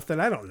list of stuff that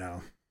I don't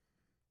know.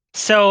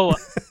 So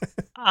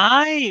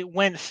I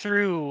went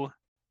through.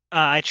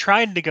 I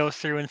tried to go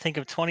through and think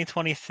of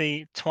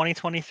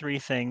 2023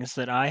 things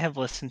that I have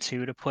listened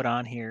to put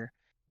on here,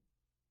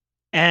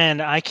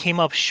 and I came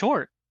up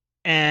short.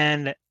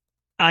 And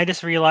I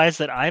just realized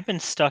that I've been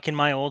stuck in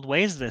my old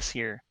ways this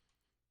year.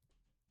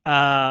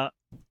 I've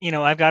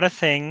got a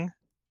thing.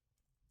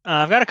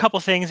 I've got a couple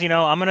things.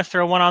 I'm going to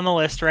throw one on the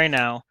list right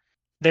now.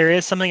 There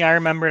is something I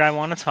remembered I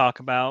want to talk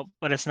about,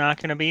 but it's not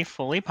going to be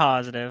fully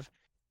positive.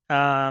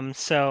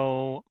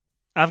 So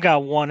I've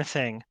got one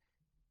thing.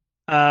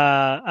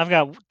 I've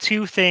got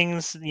 2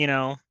 things,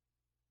 that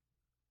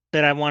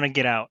I want to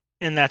get out,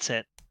 and that's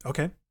it.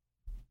 Okay.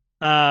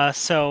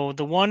 So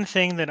the one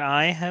thing that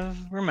I have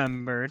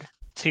remembered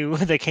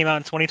that came out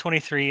in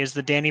 2023 is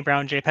the Danny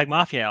Brown JPEG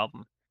Mafia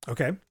album.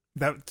 Okay.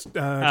 That just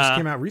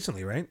came out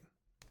recently, right?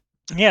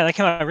 Yeah, that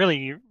came out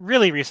really,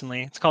 really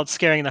recently. It's called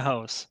Scaring the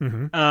Hose.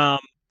 Mm-hmm.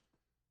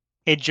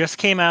 It just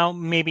came out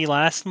maybe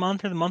last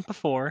month or the month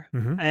before,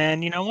 Mm-hmm.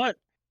 and you know what?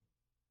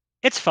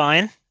 It's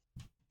fine.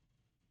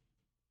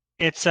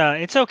 It's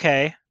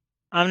okay.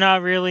 I'm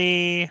not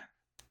really.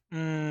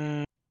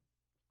 Mm,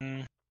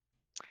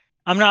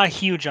 I'm not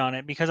huge on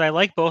it because I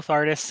like both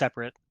artists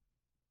separate,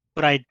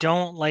 but I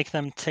don't like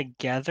them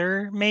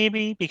together.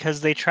 Maybe because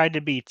they tried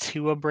to be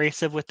too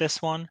abrasive with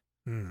this one.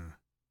 Mm.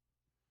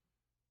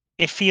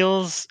 It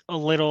feels a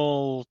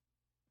little.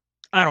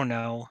 I don't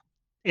know.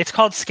 It's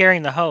called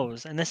Scaring the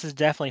Hose, and this is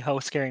definitely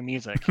hose scaring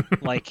music.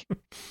 Like,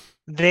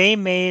 they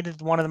made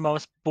one of the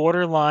most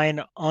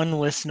borderline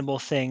unlistenable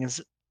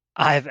things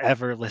I've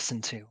ever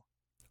listened to.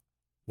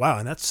 Wow,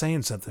 and that's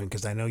saying something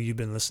because I know you've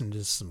been listening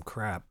to some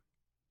crap,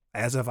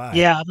 as have I.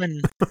 Yeah, I've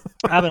been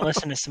I've been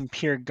listening to some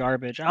pure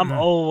garbage. I'm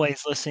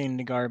always listening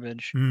to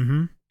garbage.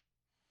 Mm-hmm.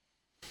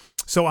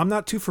 So I'm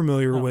not too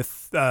familiar Oh.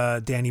 with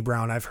Danny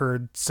Brown. I've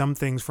heard some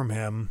things from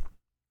him.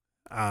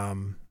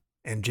 And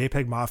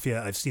JPEG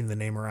Mafia, I've seen the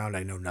name around.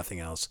 I know nothing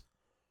else.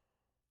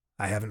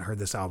 I haven't heard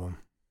this album.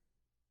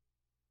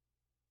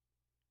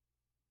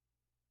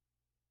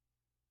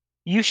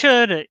 You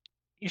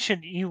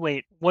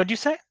wait. What'd you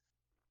say?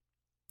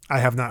 I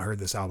have not heard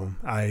this album.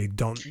 I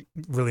don't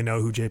really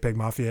know who JPEG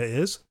Mafia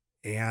is,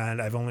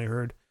 and I've only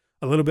heard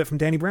a little bit from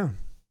Danny Brown.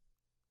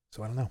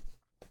 So I don't know.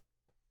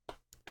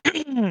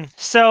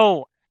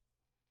 So,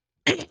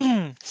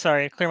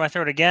 sorry, clear my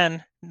throat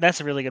again.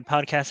 That's a really good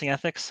podcasting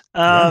ethics.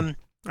 Yeah.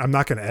 I'm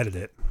not going to edit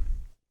it.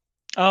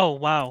 Oh,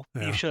 wow.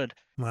 Yeah. You should.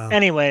 Wow.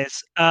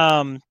 Anyways,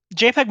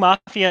 JPEG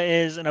Mafia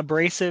is an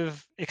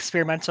abrasive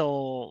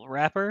experimental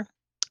rapper.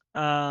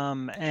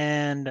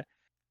 And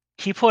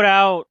he put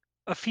out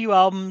a few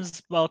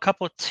albums, well,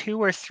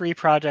 two or three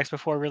projects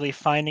before really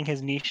finding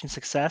his niche and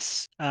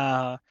success.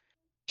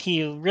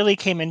 He really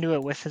came into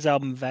it with his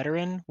album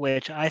Veteran,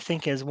 which I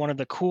think is one of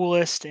the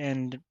coolest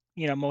and,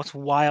 most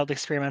wild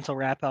experimental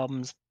rap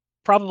albums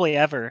probably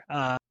ever.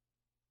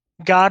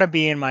 Gotta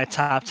be in my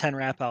top 10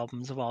 rap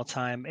albums of all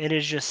time. It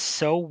is just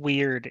so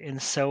weird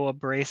and so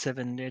abrasive,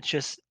 and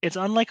it's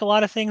unlike a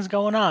lot of things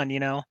going on,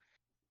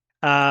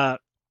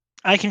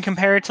 I can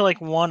compare it to like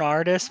one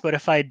artist, but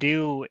if I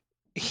do,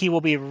 he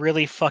will be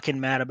really fucking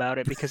mad about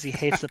it because he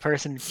hates the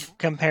person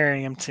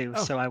comparing him to,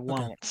 so I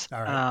won't.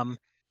 All right.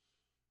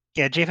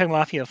 Yeah, JPEG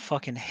Mafia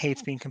fucking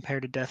hates being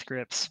compared to Death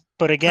Grips.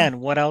 But again,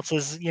 what else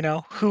is,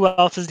 who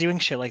else is doing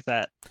shit like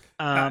that?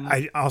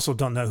 I also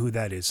don't know who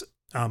that is.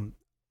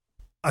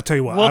 I'll tell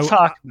you what. We'll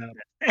talk about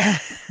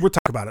it. We'll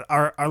talk about it.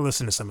 I'll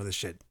listen to some of this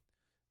shit.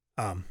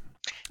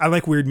 I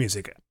like weird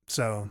music,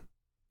 so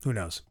who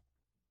knows?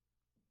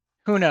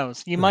 Who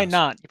knows? You might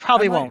not. You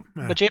probably won't.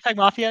 Yeah. But JPEG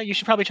Mafia, you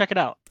should probably check it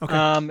out.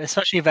 Okay.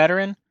 Especially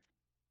Veteran.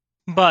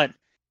 But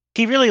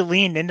he really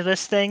leaned into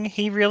this thing.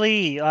 He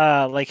really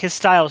his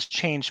style's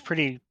changed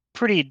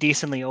pretty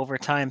decently over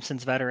time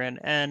since Veteran.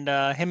 And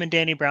him and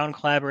Danny Brown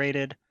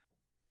collaborated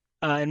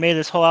and made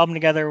this whole album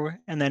together.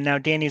 And then now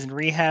Danny's in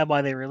rehab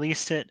while they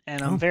released it.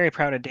 And I'm very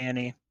proud of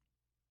Danny.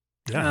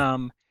 Yeah.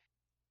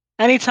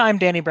 Anytime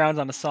Danny Brown's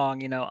on a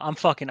song,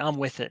 I'm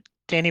with it.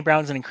 Danny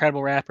Brown's an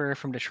incredible rapper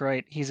from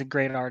Detroit. He's a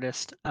great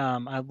artist.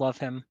 I love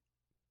him.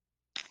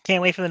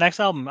 Can't wait for the next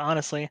album,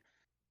 honestly.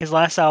 His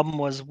last album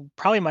was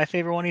probably my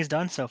favorite one he's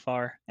done so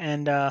far.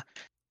 And the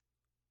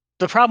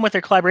problem with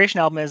their collaboration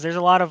album is there's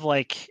a lot of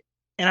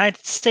and I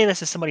say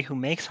this as somebody who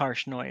makes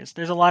harsh noise.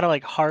 There's a lot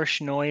of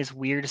harsh noise,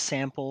 weird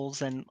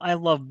samples, and I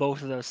love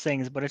both of those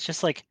things, but it's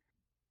just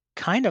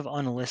kind of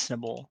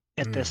unlistenable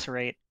at this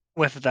rate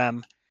with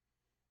them.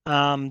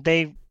 And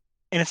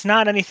it's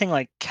not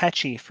anything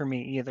catchy for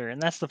me either,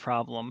 and that's the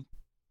problem.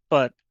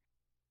 But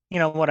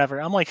whatever.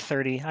 I'm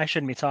 30. I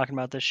shouldn't be talking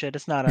about this shit.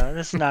 This is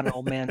not an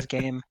old man's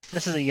game.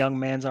 This is a young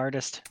man's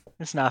artist.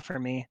 It's not for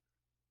me.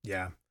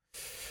 Yeah.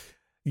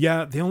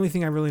 Yeah, the only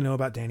thing I really know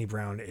about Danny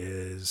Brown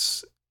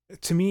is,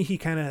 to me, he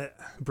kind of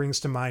brings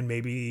to mind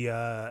maybe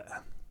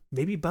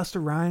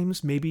Busta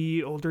Rhymes,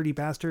 maybe Old Dirty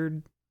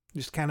Bastard,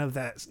 just kind of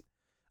that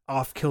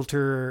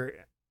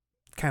off-kilter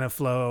kind of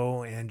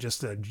flow and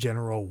just a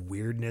general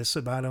weirdness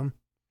about him.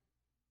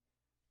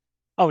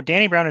 Oh,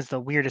 Danny Brown is the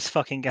weirdest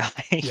fucking guy.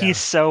 He's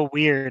so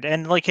weird.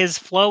 And his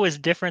flow is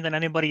different than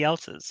anybody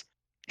else's.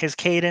 His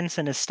cadence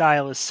and his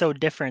style is so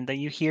different that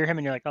you hear him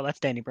and you're like, oh, that's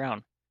Danny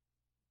Brown.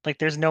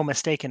 There's no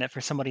mistaking it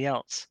for somebody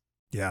else.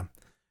 Yeah.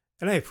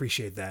 And I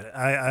appreciate that.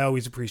 I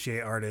always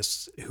appreciate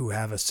artists who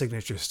have a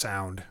signature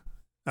sound,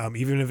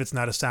 even if it's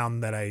not a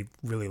sound that I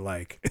really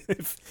like.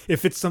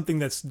 if it's something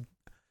that's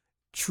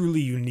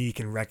truly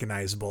unique and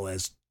recognizable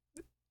as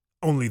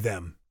only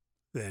them,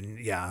 then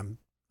yeah,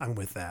 I'm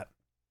with that.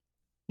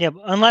 Yeah,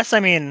 unless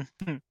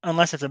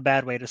it's a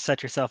bad way to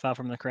set yourself out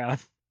from the crowd.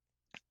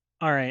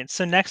 All right,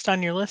 so next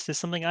on your list is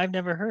something I've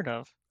never heard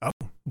of. Oh,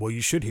 well,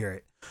 you should hear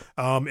it.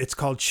 It's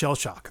called Shell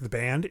Shock. The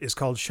band is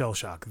called Shell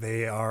Shock.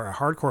 They are a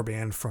hardcore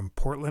band from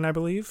Portland, I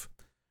believe.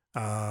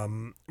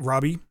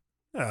 Robbie,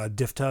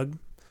 Diff Tug,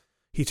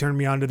 he turned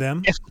me on to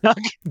them.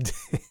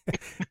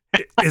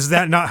 Is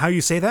that not how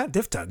you say that?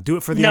 Diff Tug. Do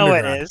it for the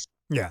underground. No, it is.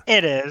 Yeah.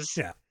 It is.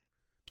 Yeah.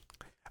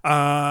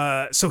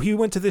 So he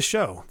went to this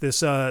show,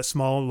 this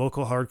small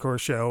local hardcore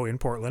show in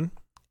Portland,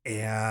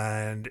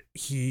 and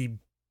he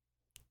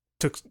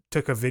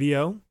took a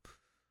video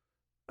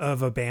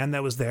of a band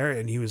that was there,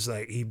 and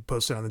he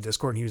posted on the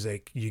Discord, and he was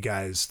like, "You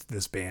guys,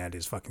 this band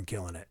is fucking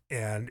killing it."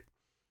 And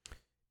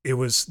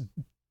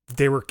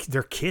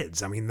they're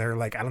kids. I mean,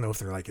 they're I don't know if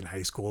they're in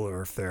high school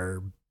or if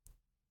they're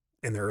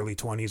in their early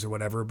 20s or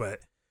whatever,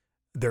 but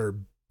they're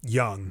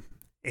young,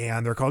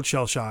 and they're called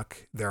Shell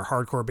Shock. They're a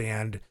hardcore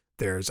band.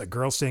 There's a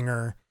girl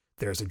singer,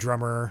 there's a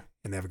drummer,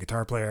 and they have a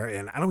guitar player,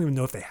 and I don't even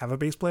know if they have a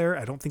bass player.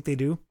 I don't think they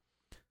do.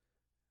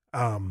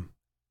 And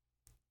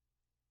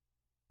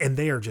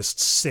they are just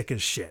sick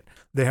as shit.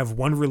 They have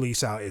one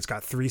release out. It's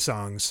got 3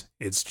 songs.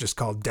 It's just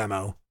called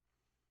Demo.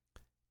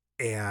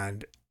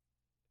 And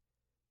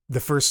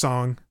the first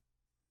song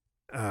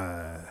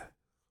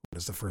what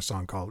is the first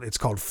song called? It's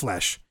called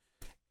Flesh.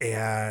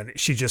 And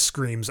she just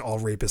screams, all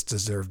rapists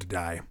deserve to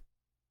die.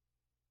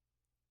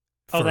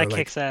 Oh, that like,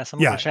 kicks ass. I'm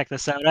yeah. gonna check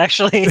this out,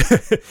 actually.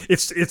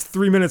 It's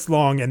 3 minutes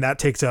long, and that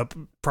takes up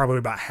probably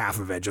about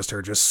half of it, just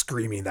her just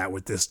screaming that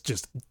with this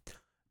just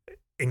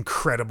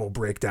incredible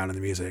breakdown in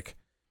the music.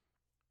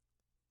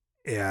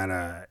 And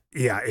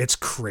yeah, it's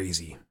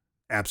crazy.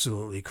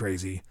 Absolutely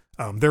crazy.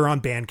 They're on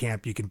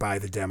Bandcamp. You can buy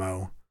the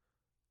demo.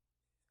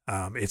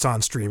 It's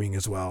on streaming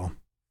as well.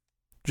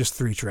 Just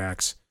 3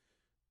 tracks.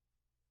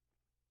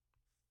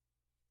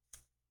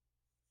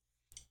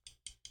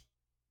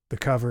 The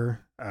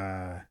cover.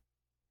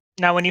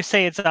 Now, when you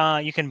say it's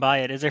you can buy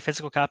it, is there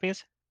physical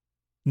copies?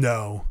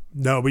 No,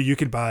 but you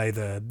can buy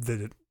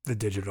the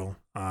digital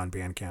on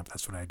Bandcamp.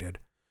 That's what I did.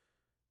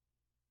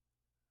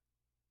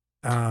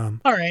 All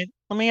right,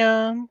 let me.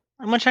 I'm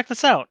gonna check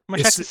this out.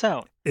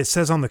 It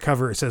says on the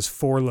cover, it says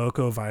 "For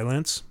Loco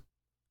Violence,"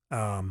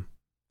 and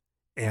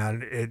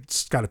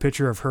it's got a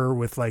picture of her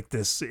with like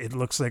this. It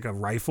looks like a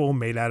rifle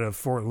made out of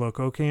Four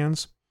Loco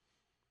cans.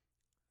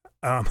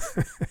 I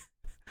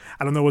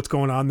don't know what's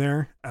going on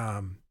there.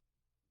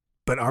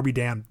 But I'll be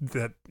damned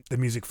that the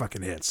music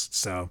fucking hits.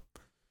 So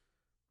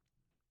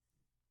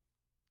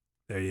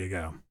there you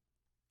go.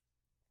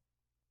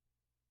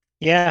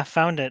 Yeah,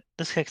 found it.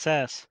 This kicks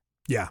ass.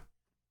 Yeah.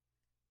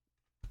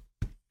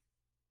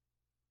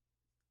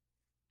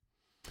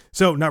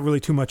 So not really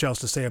too much else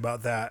to say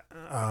about that.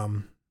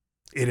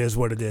 It is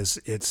what it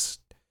is. It's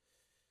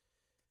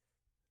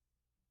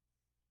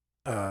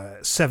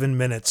 7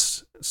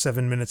 minutes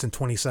and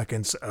 20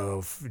 seconds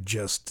of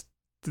just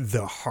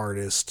the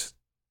hardest,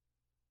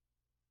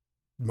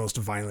 most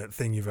violent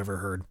thing you've ever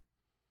heard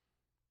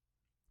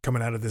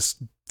coming out of this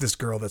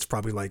girl that's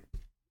probably like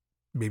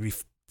maybe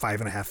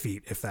 5.5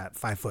 feet, if that,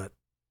 5 foot.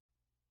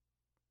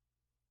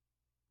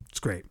 It's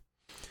great.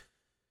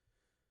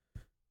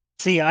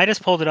 See, I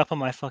just pulled it up on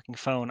my fucking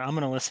phone. I'm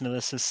gonna listen to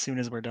this as soon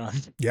as we're done.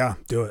 Yeah,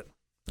 do it.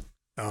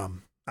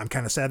 I'm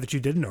kind of sad that you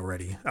didn't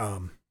already.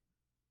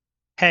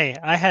 Hey,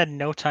 I had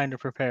no time to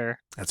prepare.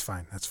 That's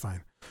fine.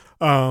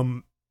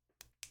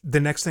 The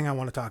next thing I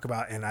want to talk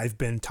about, and I've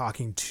been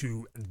talking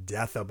to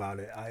death about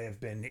it. I have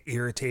been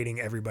irritating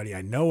everybody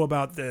I know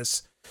about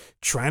this,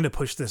 trying to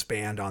push this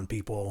band on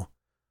people.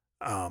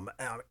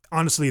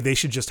 Honestly, they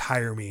should just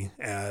hire me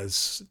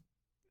as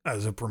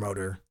a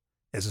promoter,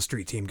 as a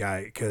street team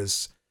guy,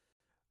 because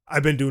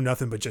I've been doing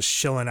nothing but just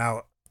shilling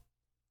out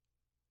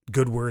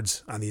good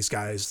words on these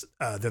guys.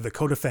 They're the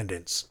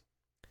Co-Defendants.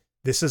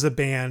 This is a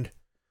band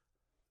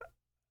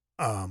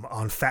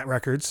on Fat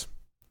Records.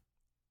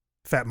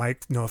 Fat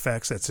Mike, No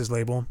Effects, that's his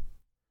label.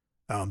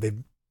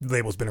 The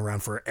label's been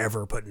around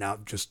forever, putting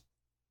out just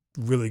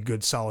really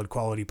good, solid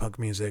quality punk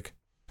music.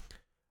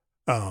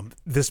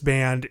 This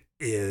band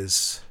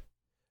is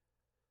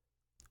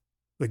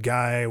the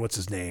guy, what's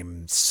his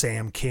name?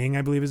 Sam King,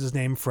 I believe is his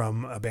name,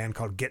 from a band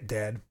called Get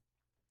Dead.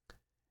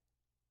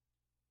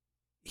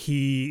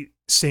 He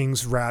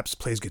sings, raps,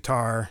 plays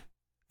guitar.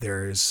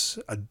 There's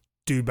a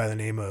dude by the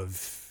name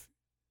of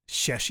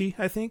Sheshi,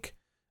 I think.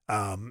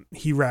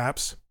 He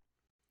raps.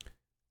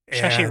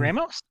 Sheshi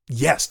Ramos?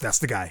 Yes, that's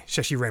the guy,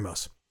 Sheshi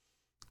Ramos.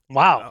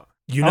 Wow.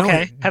 You know,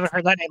 okay, haven't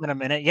heard that name in a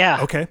minute.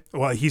 Yeah. Okay,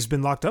 well, he's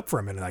been locked up for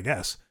a minute, I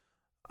guess.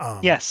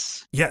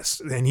 Yes,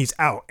 and he's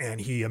out,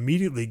 and he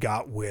immediately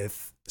got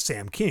with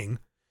Sam King.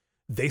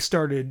 They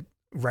started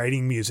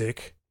writing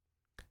music.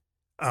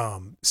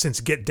 Since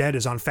Get Dead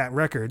is on Fat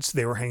Records,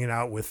 they were hanging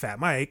out with Fat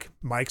Mike.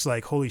 Mike's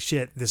like, holy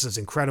shit, this is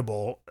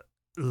incredible.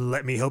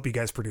 Let me help you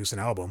guys produce an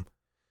album.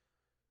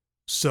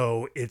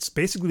 So it's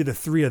basically the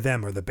 3 of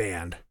them are the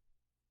band.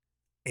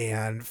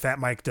 And Fat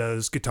Mike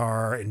does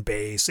guitar and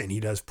bass, and he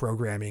does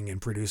programming and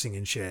producing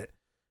and shit.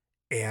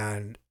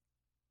 And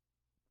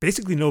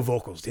basically no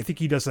vocals. I think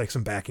he does like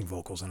some backing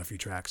vocals on a few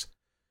tracks.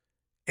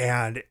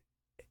 And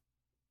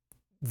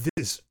this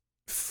is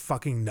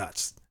fucking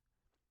nuts.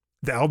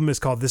 The album is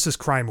called This Is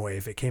Crime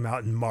Wave. It came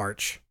out in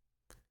March.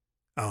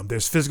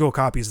 There's physical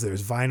copies,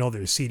 there's vinyl,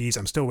 there's CDs.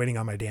 I'm still waiting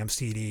on my damn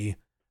CD.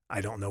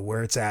 I don't know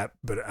where it's at,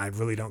 but I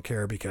really don't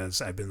care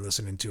because I've been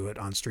listening to it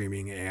on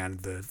streaming and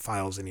the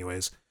files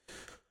anyways.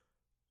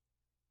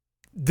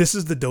 This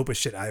is the dopest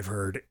shit I've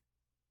heard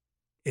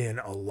in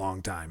a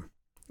long time.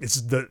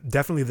 It's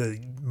definitely the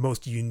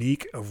most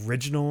unique,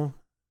 original,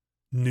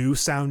 new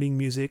sounding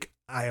music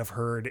I have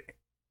heard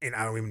in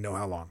I don't even know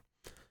how long.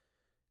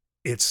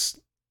 It's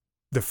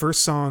the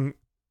first song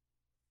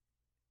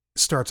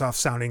starts off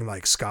sounding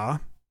like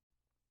ska.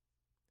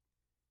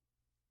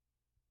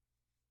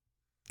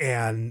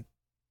 And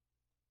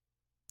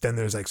then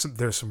there's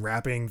some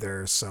rapping,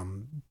 there's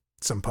some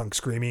punk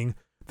screaming.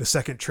 The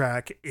second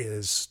track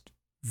is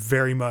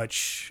very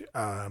much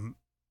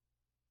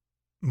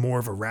more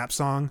of a rap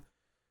song.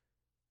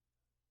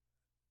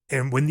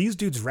 And when these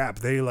dudes rap,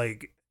 they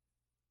like,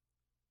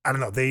 I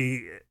don't know,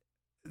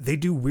 they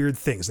do weird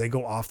things. They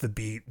go off the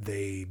beat.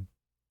 They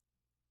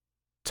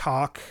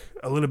talk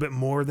a little bit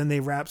more than they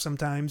rap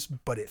sometimes,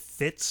 but it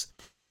fits.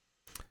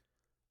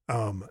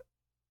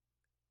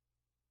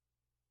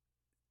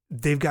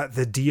 They've got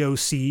the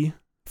DOC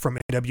from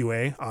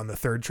NWA on the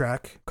third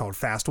track called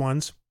Fast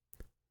Ones.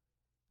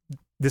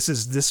 This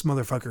is this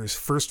motherfucker's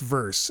first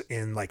verse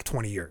in like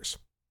 20 years.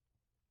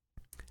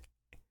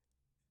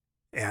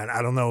 And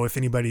I don't know if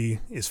anybody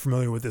is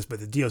familiar with this, but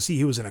the DOC,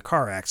 he was in a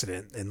car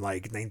accident in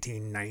like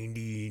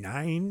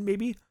 1999,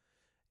 maybe.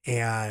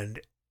 And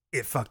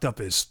it fucked up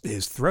his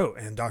throat.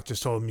 And doctors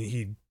told me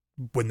he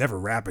would never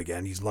rap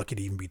again. He's lucky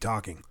to even be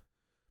talking.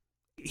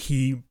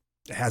 He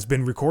has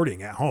been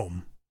recording at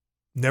home,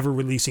 never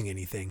releasing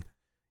anything.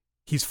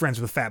 He's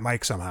friends with Fat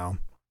Mike somehow.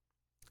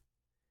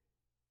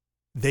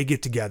 They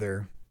get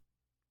together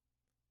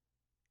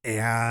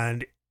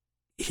and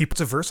he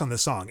puts a verse on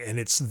this song, and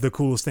it's the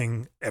coolest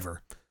thing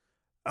ever.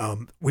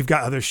 We've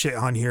got other shit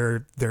on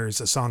here. There's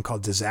a song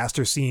called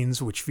Disaster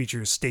Scenes, which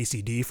features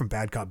Stacey D from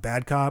Bad Cop,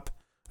 Bad Cop,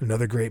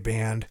 another great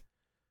band.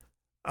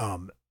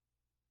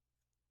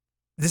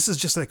 This is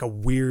just like a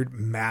weird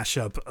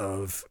mashup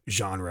of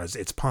genres.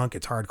 It's punk,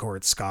 it's hardcore,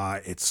 it's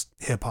ska, it's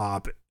hip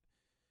hop,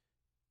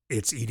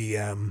 it's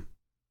EDM,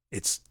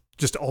 it's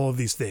just all of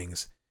these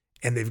things.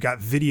 And they've got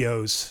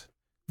videos.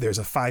 There's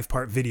a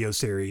 5-part video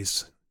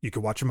series. You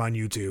can watch them on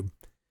YouTube.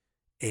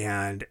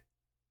 And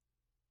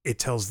it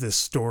tells this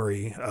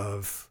story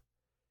of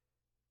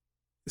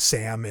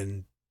Sam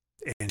and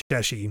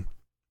Sheshi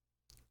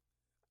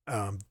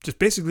just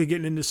basically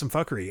getting into some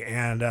fuckery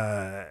and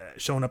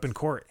showing up in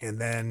court and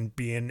then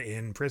being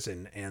in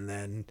prison and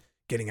then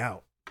getting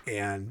out.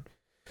 And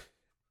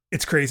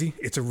it's crazy.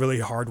 It's a really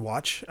hard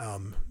watch.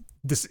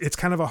 It's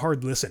kind of a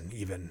hard listen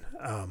even.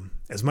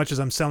 As much as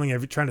I'm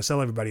trying to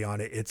sell everybody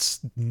on it, it's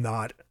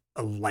not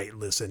a light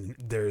listen.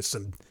 There's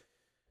some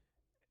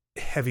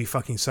heavy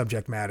fucking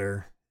subject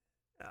matter,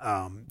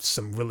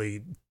 some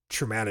really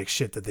traumatic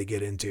shit that they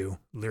get into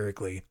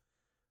lyrically,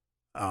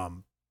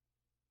 and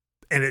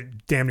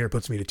it damn near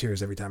puts me to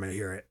tears every time I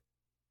hear it,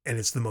 and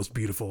it's the most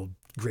beautiful,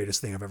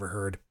 greatest thing I've ever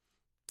heard.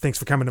 Thanks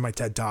for coming to my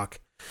TED Talk.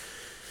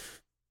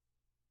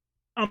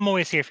 I'm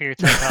always here for your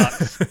TED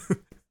Talks.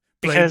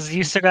 Because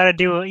you still gotta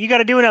do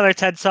another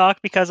TED Talk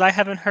because I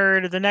haven't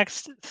heard the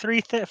next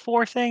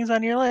 4 things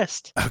on your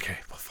list. Okay,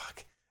 well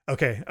fuck.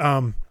 Okay,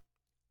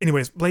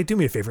 anyways, Blade, do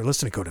me a favor.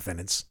 Listen to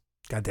Co-Defendants.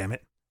 God damn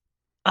it.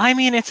 I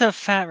mean, it's a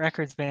Fat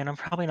Records band. I'm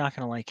probably not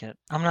going to like it.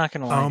 I'm not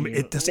going to lie to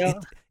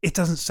you. It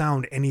doesn't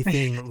sound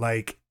anything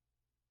like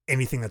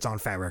anything that's on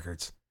Fat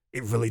Records.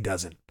 It really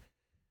doesn't.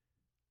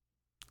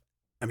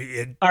 I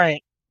mean, all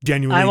right.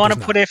 Genuinely I want to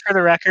put it for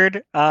the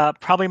record.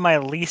 Probably my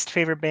least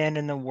favorite band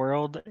in the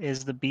world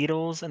is the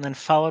Beatles, and then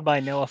followed by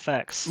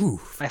NoFX.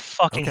 Ooh, I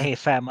fucking hate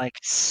Fat Mike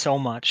so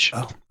much.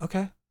 Oh,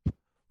 okay.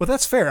 Well,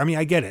 that's fair. I mean,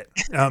 I get it.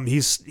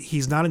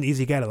 He's not an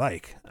easy guy to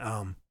like.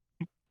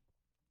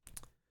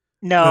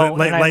 No,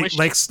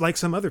 like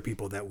some other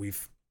people that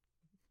we've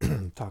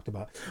talked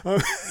about.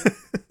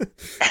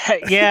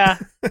 Yeah.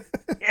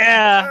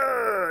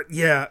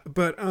 Yeah,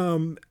 but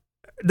no,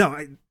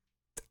 I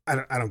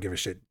don't give a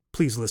shit.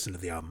 Please listen to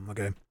the album,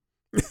 okay?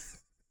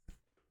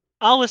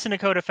 I'll listen to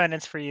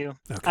Co-Defendants for you.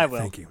 Okay, I will.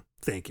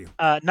 Thank you.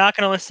 Not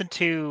gonna listen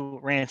to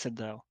Rancid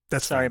though.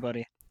 That's sorry, fine.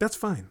 buddy. That's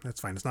fine.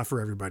 It's not for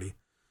everybody.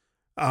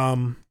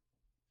 I've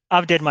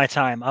did my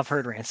time. I've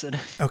heard Rancid.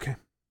 Okay,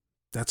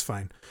 that's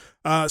fine.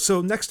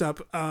 So next up,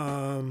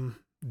 Doom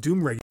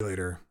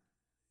Regulator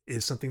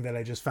is something that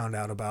I just found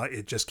out about.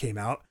 It just came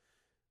out.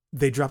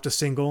 They dropped a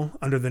single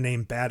under the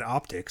name Bad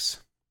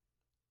Optics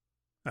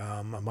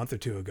a month or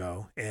two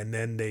ago, and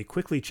then they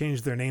quickly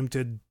changed their name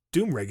to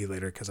Doom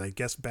Regulator because I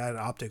guess Bad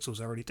Optics was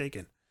already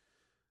taken.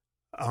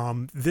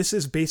 This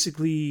is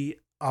basically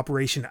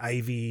Operation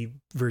Ivy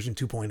version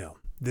 2.0.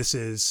 This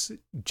is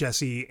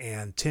Jesse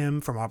and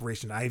Tim from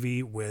Operation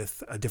Ivy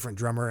with a different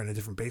drummer and a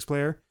different bass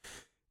player.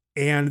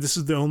 And this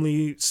is the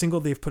only single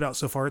they've put out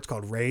so far. It's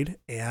called Raid,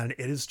 and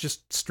it is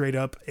just straight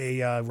up a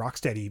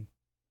rocksteady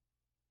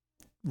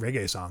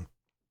reggae song.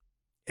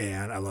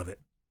 And I love it.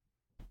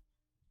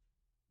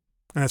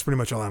 And that's pretty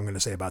much all I'm going to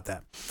say about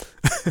that.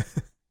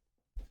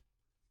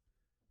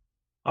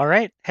 All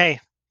right. Hey,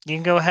 you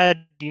can go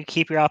ahead. You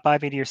keep your Op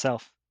Ivy to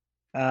yourself.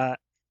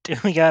 Do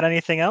we got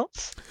anything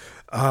else?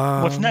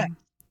 What's next?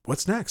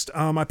 What's next?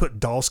 I put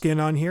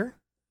Dollskin on here.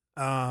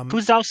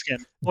 Who's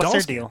Dollskin? What's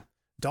their deal?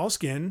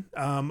 Dollskin.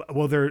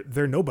 Well,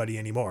 they're nobody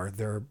anymore.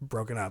 They're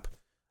broken up.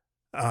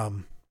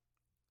 And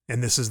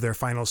this is their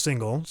final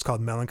single. It's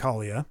called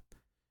Melancholia.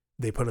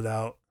 They put it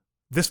out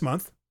this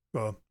month.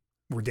 Well,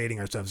 we're dating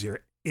ourselves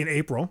here. In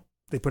April.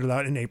 They put it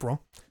out in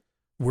April.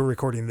 We're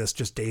recording this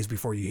just days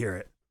before you hear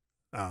it.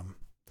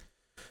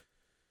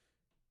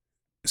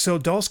 So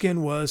Dollskin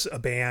was a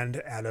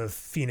band out of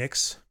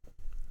Phoenix.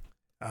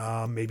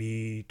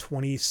 Maybe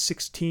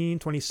 2016,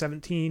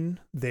 2017.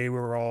 They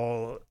were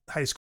all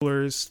high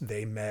schoolers.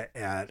 They met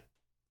at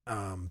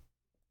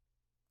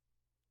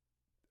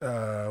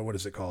what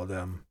is it called?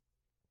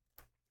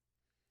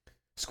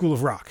 School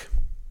of Rock.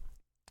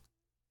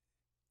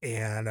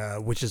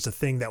 And which is a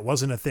thing that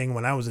wasn't a thing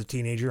when I was a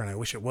teenager, and I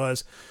wish it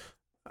was.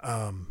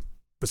 But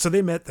so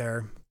they met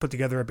there, put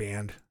together a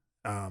band.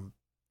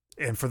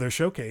 And for their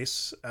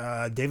showcase,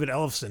 David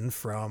Ellefson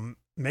from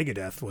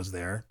Megadeth was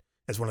there.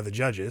 as one of the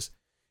judges.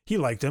 He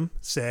liked him,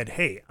 said,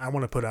 "Hey, I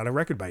want to put out a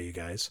record by you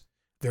guys."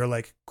 They're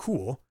like,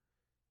 "Cool."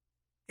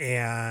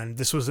 And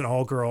this was an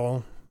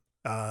all-girl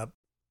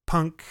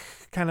punk,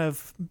 kind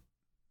of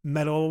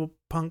metal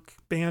punk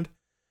band.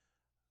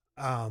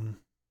 So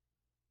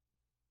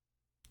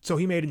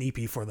he made an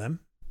EP for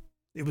them.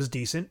 It was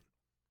decent.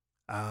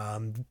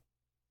 Then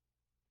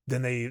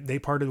they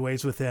parted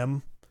ways with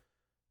him,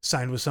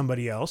 signed with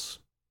somebody else,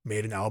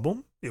 made an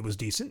album. It was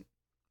decent.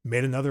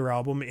 Made another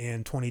album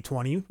in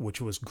 2020,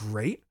 which was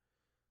great.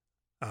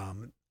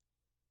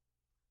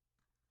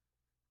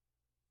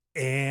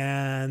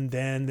 And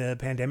then the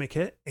pandemic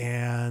hit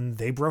and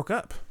they broke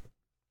up.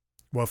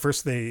 Well,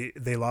 first they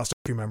lost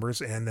a few members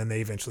and then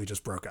they eventually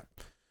just broke up.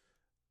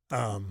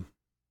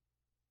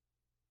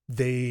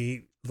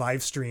 They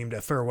live streamed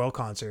a farewell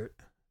concert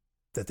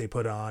that they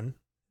put on.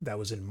 That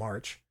was in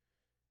March.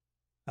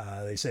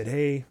 They said,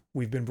 "Hey,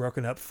 we've been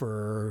broken up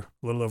for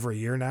a little over a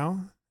year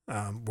now.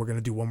 We're going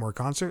to do one more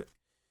concert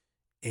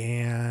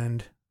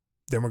and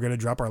then we're going to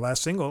drop our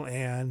last single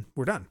and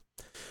we're done."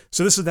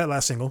 So this is that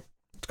last single.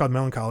 It's called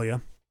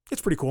Melancholia.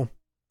 It's pretty cool.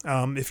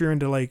 If you're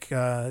into like,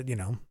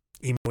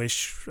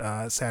 emo-ish,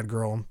 sad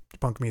girl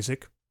punk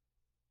music,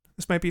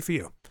 this might be for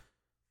you.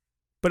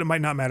 But it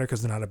might not matter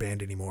because they're not a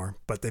band anymore.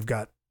 But they've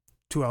got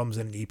 2 albums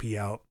and an EP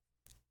out.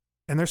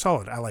 And they're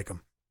solid. I like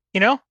them.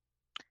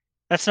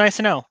 That's nice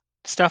to know.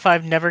 Stuff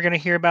I'm never going to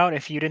hear about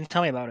if you didn't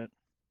tell me about it.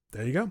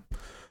 There you go.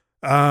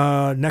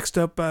 Next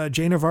up,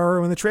 Jay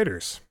Navarro and the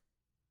Traders.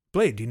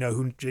 Blade, do you know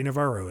who Jay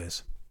Navarro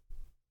is?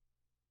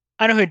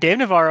 I know who Dave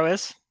Navarro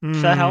is.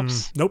 If that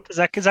helps. Nope. Is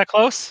that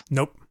close?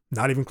 Nope.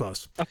 Not even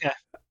close. Okay.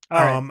 All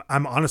right.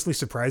 I'm honestly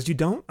surprised you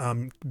don't,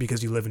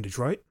 because you live in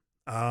Detroit.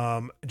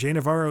 Jay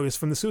Navarro is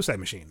from the Suicide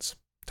Machines.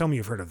 Tell me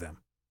you've heard of them.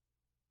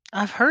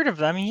 I've heard of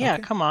them. Yeah,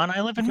 Okay. Come on.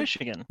 I live in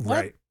Michigan. What?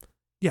 Right.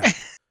 Yeah.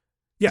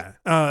 Yeah.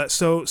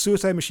 So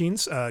Suicide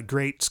Machines,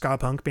 great ska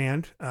punk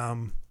band.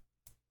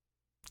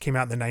 Came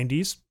out in the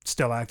 90s,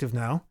 still active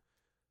now.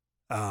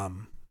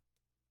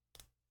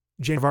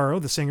 Jay Navarro,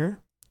 the singer,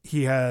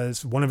 he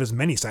has one of his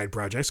many side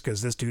projects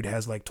because this dude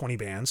has like 20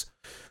 bands.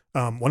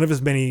 One of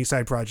his many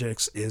side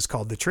projects is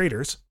called The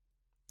Traders,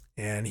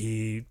 and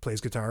he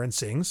plays guitar and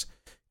sings.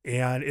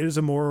 And it is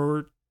a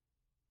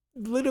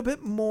little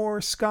bit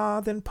more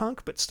ska than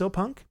punk, but still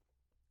punk.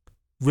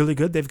 Really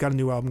good. They've got a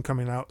new album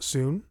coming out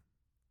soon.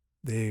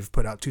 They've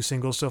put out 2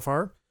 singles so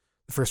far.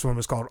 The first one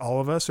was called All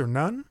of Us or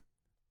None.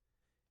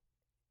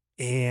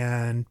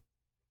 And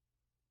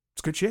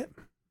it's good shit.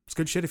 It's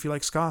good shit if you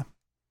like ska.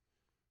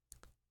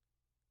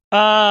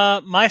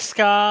 My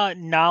ska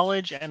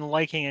knowledge and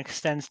liking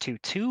extends to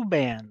 2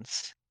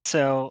 bands.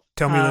 So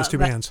Tell me those 2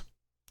 bands.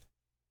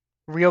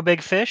 Real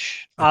Big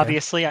Fish, Okay.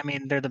 Obviously. I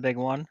mean, they're the big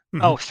one.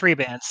 Mhm. Oh, 3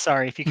 bands.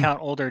 Sorry, if you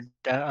count older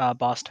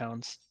Boss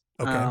Tones.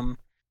 Okay.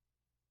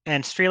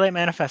 And s3e1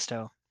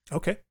 Manifesto.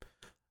 Okay.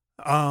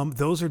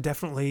 Those are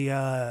definitely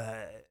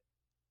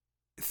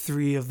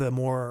 3 of the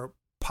more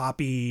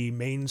poppy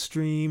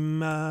mainstream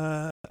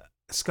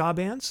ska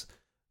bands.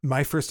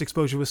 My first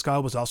exposure with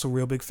ska was also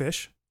Real Big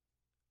Fish.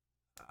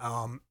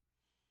 But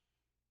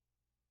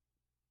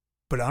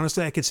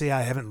honestly, I could say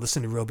I haven't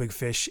listened to Real Big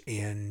Fish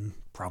in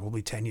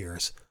probably 10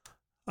 years.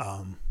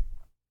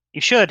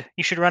 You should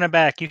run it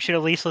back. You should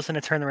at least listen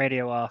to Turn the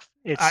Radio Off.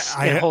 It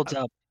holds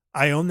up.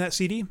 I own that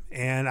CD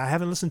and I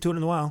haven't listened to it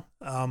in a while.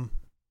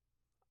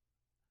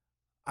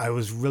 I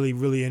was really,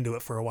 really into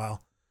it for a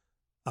while.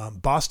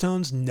 Boss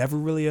Tones, never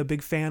really a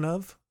big fan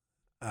of.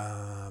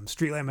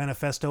 Streetlight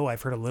Manifesto,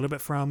 I've heard a little bit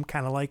from,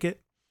 kind of like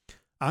it.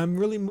 I'm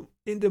really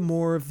into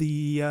more of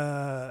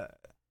the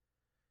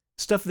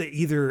stuff that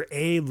either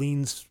A,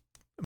 leans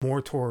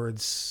more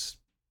towards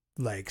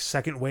like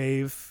second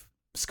wave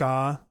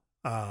ska,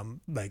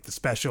 like the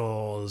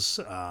Specials,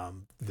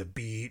 the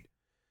Beat,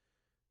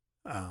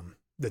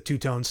 the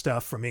two-tone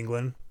stuff from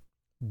England.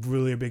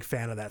 Really a big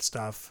fan of that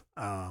stuff.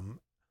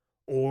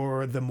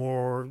 Or the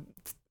more,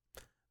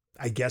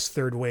 I guess,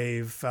 third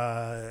wave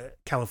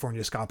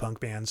California ska punk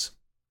bands,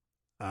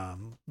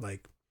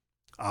 like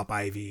Op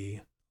Ivy,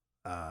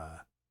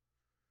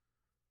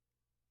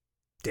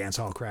 Dance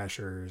Hall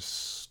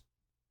Crashers,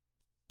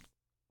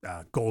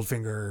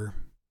 Goldfinger,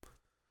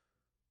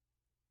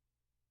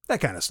 that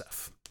kind of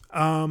stuff.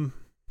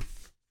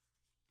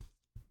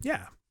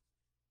 Yeah.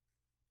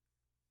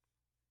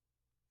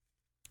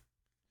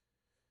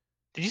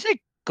 Did you say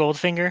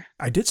Goldfinger?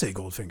 I did say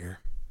Goldfinger.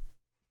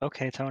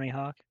 Okay, Tony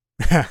Hawk.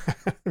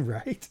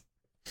 Right?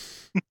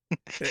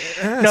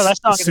 No, that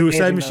song is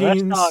Suicide amazing,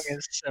 Machines. That song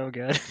is so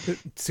good.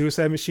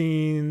 Suicide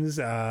Machines,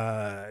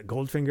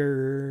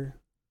 Goldfinger,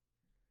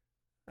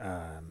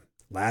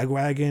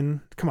 Lagwagon.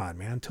 Come on,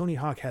 man. Tony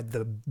Hawk had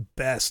the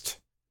best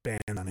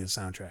band on his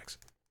soundtracks.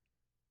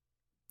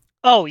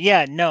 Oh,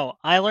 yeah, no.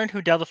 I learned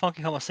who Del the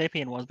Funky Homo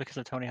Sapien was because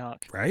of Tony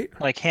Hawk. Right?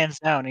 Like, hands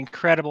down,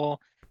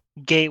 incredible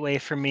gateway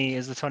for me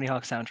is the Tony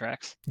Hawk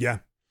soundtracks. Yeah.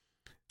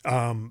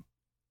 A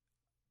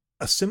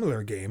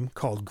similar game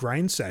called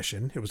Grind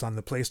Session. It was on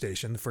the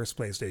PlayStation, the first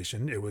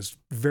PlayStation. It was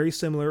very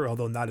similar,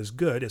 although not as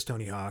good as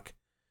Tony Hawk.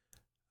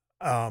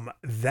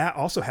 That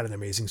also had an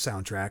amazing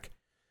soundtrack.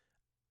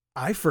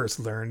 I first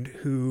learned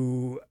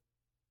who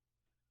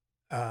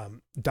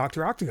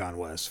Dr. Octagon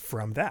was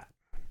from that.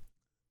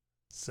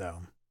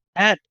 So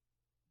That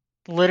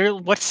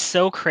literally, what's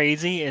so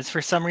crazy is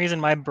for some reason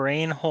my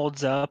brain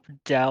holds up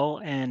Dell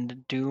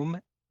and Doom,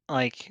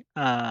 like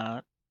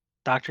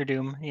Doctor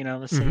Doom, the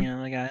mhm,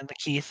 singing the guy, the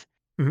Keith,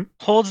 mhm.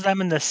 holds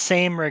them in the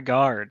same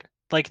regard.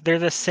 Like they're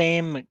the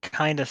same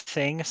kind of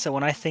thing. So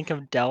when I think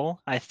of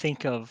Dell, I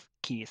think of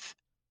Keith.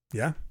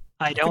 Yeah,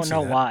 I I could don't see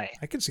know that. why.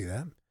 I could see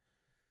that.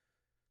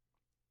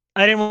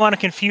 I didn't want to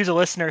confuse a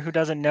listener who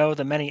doesn't know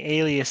the many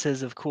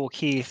aliases of Cool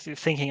Keith,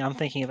 thinking I'm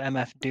thinking of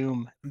MF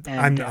Doom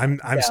and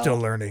I'm still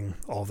Dell. learning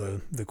all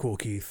the cool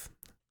Keith.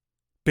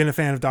 Been a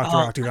fan of Dr. Oh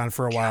Octagon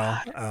for a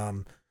while.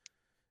 God.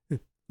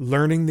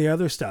 Learning the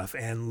other stuff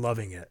and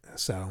loving it.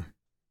 So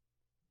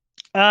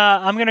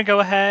I'm gonna go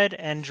ahead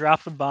and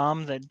drop the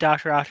bomb that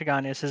Dr.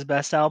 Octagon is his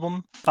best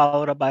album,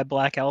 followed up by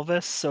Black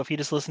Elvis. So if you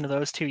just listen to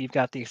those two, you've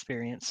got the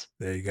experience.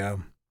 there you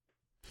go.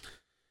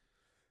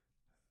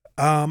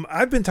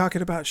 I've been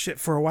talking about shit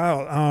for a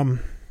while.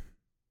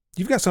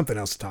 You've got something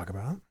else to talk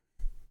about.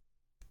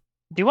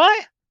 Do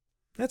I?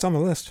 That's on the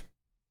list.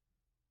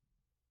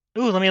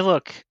 Ooh, let me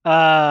look.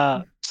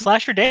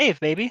 Slasher Dave,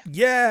 baby.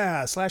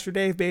 Yeah, Slasher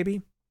Dave,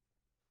 baby.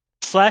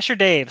 Slasher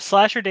Dave.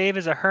 Slasher Dave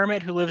is a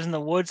hermit who lives in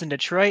the woods in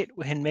Detroit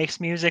and makes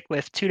music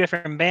with two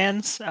different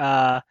bands,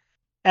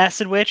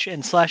 Acid Witch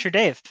and Slasher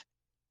Dave.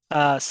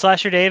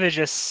 Slasher Dave is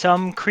just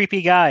some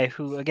creepy guy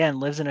who, again,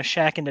 lives in a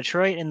shack in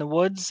Detroit in the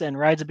woods and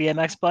rides a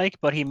BMX bike,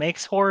 but he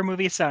makes horror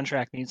movie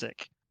soundtrack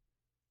music.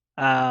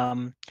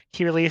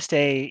 He released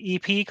a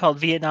EP called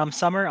Vietnam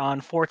Summer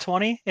on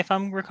 420, if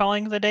I'm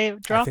recalling the day it I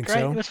dropped, think right?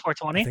 so. It was I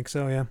 420. think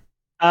so, yeah.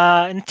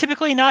 And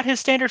typically not his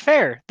standard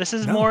fare. This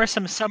is No, more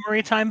some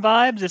summery time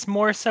vibes. It's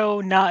more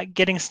so not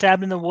getting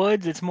stabbed in the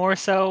woods. It's more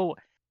so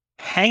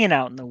hanging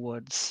out in the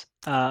woods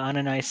on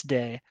a nice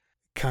day.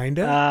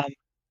 kinda. Um,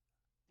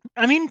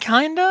 I mean,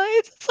 kinda.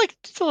 It's like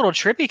it's a little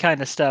trippy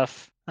kind of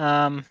stuff.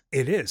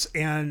 It is.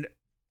 And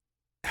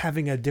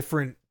having a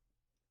different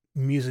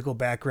musical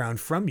background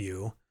from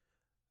you,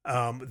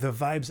 the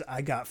vibes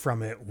I got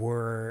from it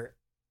were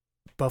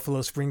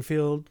Buffalo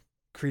Springfield,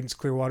 Creedence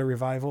Clearwater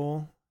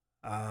Revival,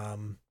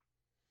 um,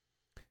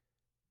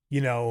 you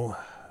know,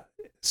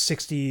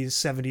 60s,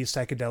 70s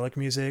psychedelic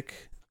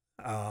music.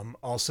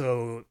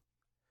 Also,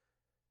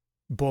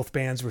 both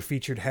bands were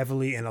featured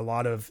heavily in a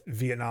lot of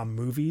Vietnam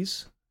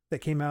movies that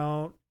came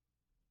out,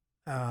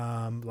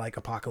 like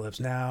Apocalypse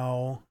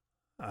Now.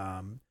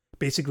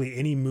 Basically,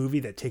 any movie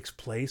that takes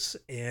place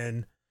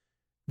during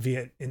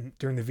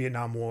the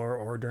Vietnam War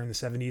or during the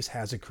 70s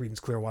has a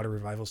Creedence Clearwater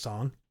Revival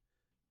song.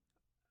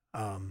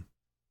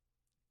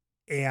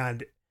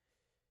 And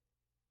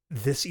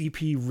this EP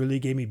really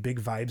gave me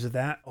big vibes of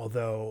that,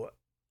 although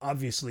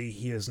obviously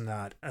he is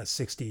not a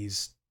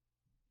 60s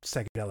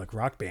psychedelic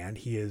rock band.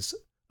 He is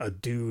a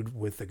dude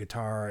with a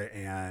guitar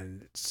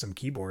and some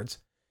keyboards.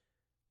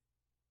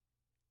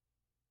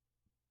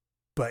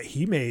 But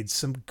he made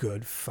some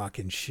good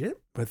fucking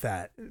shit with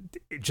that.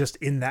 Just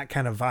in that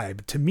kind of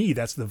vibe. To me,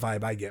 that's the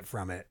vibe I get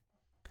from it.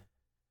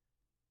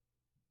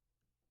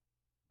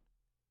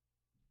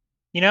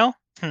 You know?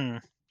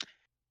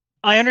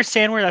 I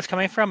understand where that's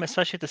coming from,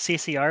 especially with the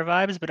CCR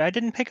vibes, but I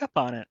didn't pick up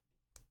on it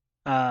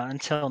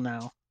until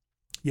now.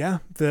 Yeah,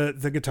 the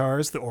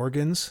guitars, the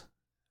organs.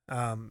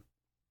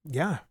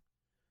 Yeah.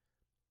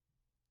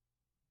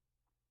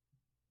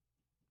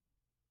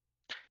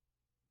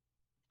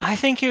 I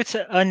think it's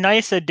a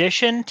nice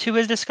addition to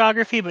his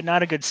discography, but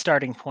not a good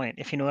starting point,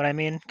 if you know what I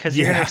mean. Because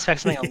you're going to expect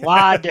something a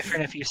lot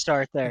different if you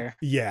start there.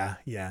 Yeah.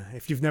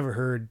 If you've never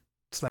heard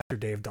Slasher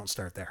Dave, don't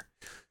start there.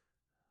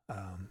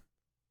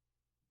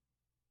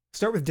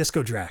 Start with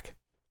Disco Drac,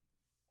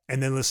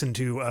 and then listen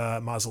to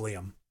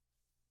Mausoleum,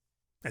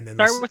 and then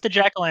Start with the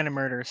Jack-o'-lantern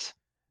murders.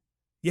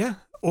 Yeah,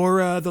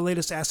 or the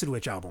latest Acid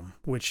Witch album,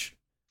 which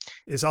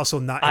is also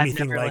not I've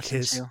anything never like listened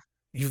his. to.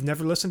 You've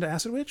never listened to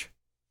Acid Witch?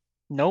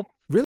 Nope.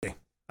 Really?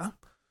 Oh,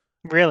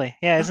 Really?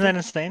 Yeah, isn't okay. that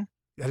insane?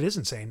 That is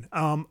insane.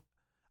 I'm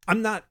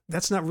not.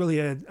 That's not really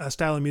a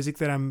style of music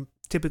that I'm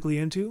typically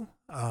into.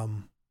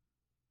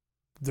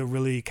 The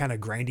really kind of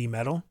grindy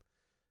metal.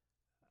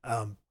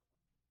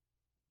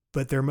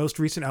 But their most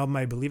recent album,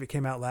 I believe it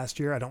came out last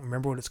year. I don't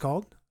remember what it's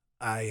called.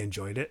 I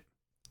enjoyed it.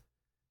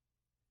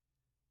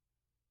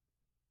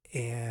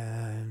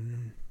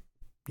 And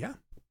yeah.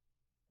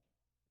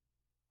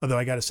 Although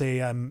I got to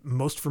say, I'm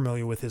most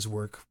familiar with his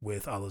work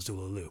with Ala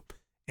Zulalu.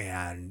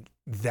 And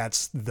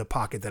that's the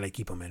pocket that I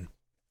keep him in.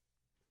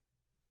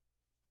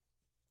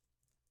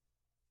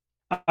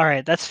 All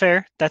right, that's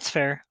fair. That's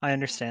fair. I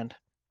understand.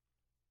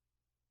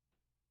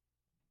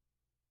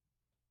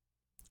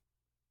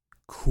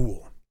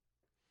 Cool.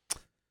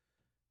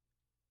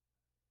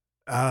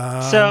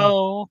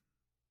 So,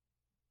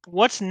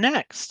 what's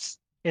next?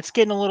 It's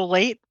getting a little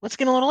late. Let's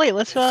get a little late.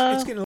 Let's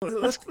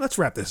let's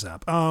wrap this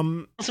up.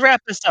 Let's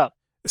wrap this up.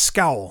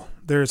 Scowl.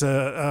 There's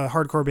a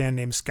hardcore band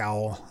named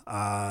Scowl.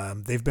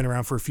 They've been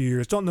around for a few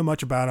years. Don't know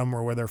much about them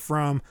or where they're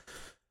from.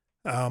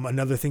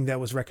 Another thing that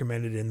was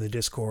recommended in the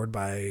Discord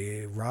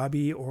by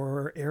Robbie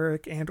or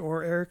Eric.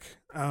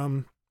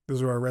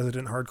 Those are our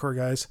resident hardcore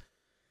guys.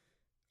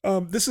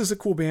 This is a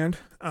cool band.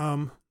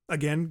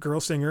 Again, girl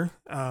singer.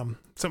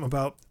 Something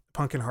about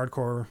punk and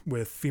hardcore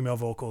with female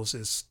vocals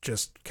is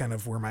just kind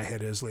of where my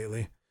head is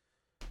lately.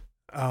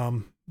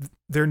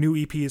 Their new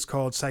EP is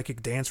called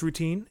Psychic Dance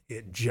Routine.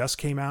 It just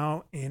came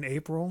out in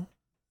April.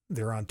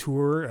 They're on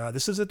tour.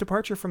 This is a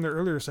departure from their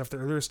earlier stuff.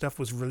 Their earlier stuff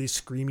was really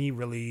screamy,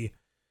 really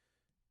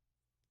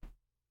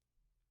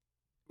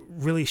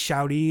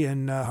shouty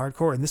and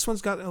hardcore. And this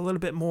one's got a little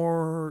bit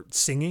more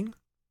singing,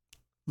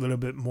 a little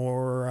bit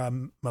more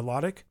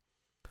melodic.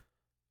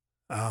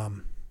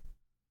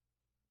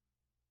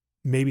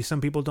 Maybe some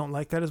people don't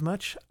like that as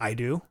much. I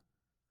do.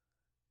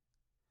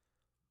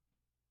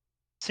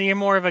 So you're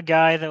more of a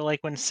guy that,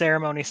 like, when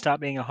Ceremony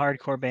stopped being a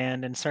hardcore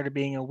band and started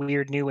being a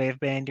weird new wave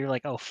band, you're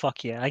like, oh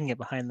fuck yeah, I can get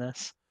behind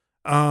this.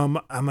 I'm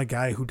a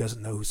guy who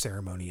doesn't know who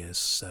Ceremony is,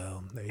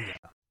 so there you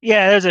go.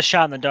 Yeah, there's a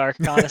shot in the dark,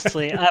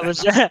 honestly. It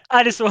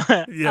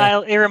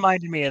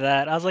reminded me of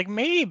that. I was like,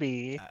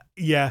 maybe.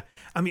 Yeah.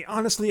 I mean,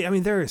 honestly,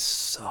 there is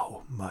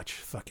so much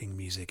fucking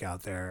music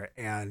out there,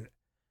 and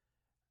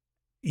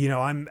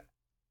I'm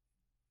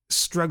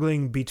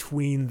struggling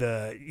between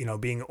the,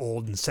 being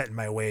old and set in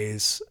my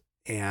ways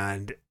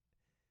and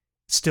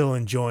still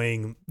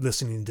enjoying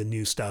listening to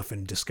new stuff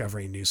and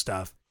discovering new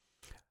stuff.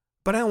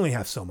 But I only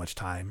have so much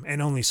time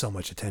and only so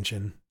much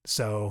attention.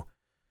 So,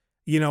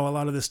 a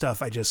lot of this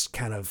stuff, I just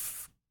kind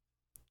of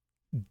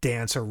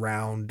dance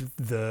around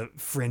the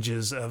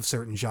fringes of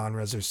certain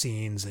genres or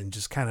scenes and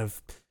just kind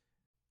of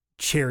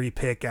cherry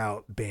pick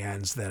out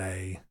bands that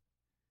I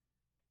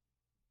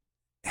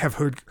have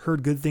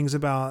heard good things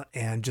about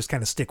and just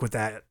kind of stick with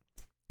that,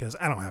 because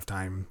I don't have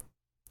time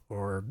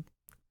or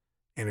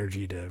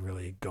energy to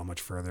really go much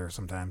further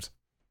sometimes.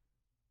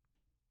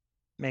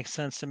 Makes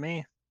sense to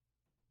me.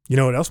 You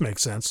know what else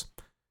makes sense?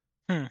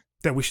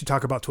 That we should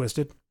talk about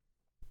Twisted.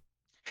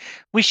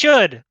 We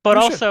should, but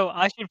also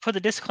I should put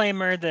the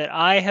disclaimer that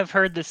I have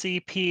heard this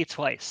EP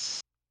twice.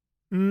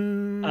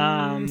 3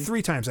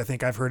 times I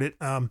think I've heard it.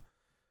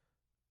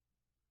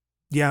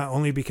 Yeah,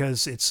 only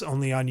because it's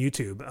only on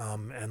YouTube,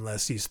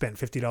 unless you spent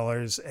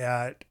 $50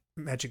 at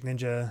Magic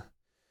Ninja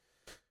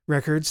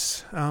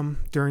Records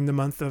during the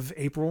month of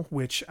April,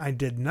 which I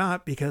did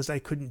not because I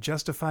couldn't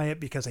justify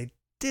it, because I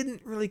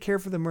didn't really care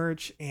for the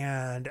merch,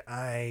 and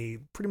I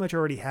pretty much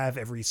already have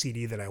every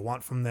CD that I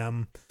want from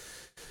them.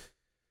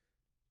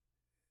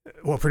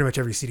 Well, pretty much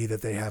every CD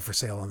that they have for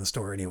sale on the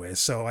store anyways,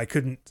 so I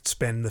couldn't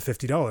spend the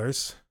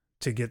 $50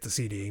 to get the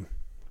CD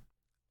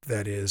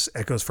that is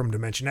Echoes from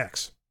Dimension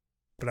X.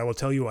 But I will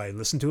tell you, I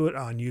listened to it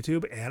on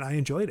YouTube and I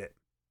enjoyed it.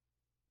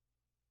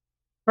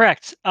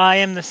 Correct. I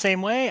am the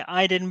same way.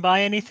 I didn't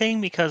buy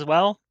anything because,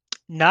 well,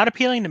 not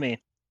appealing to me.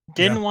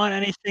 Didn't want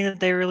anything that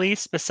they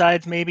released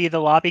besides maybe the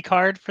lobby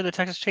card for the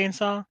Texas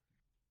Chainsaw.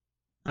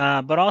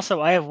 But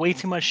also, I have way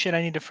too much shit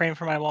I need to frame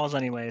for my walls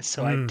anyways,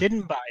 so I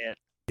didn't buy it.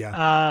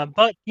 Yeah.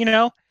 But,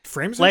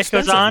 frames are life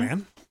expensive, goes on.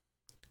 Man.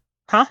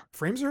 Huh?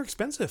 Frames are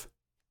expensive.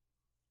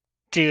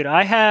 Dude,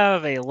 I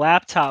have a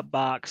laptop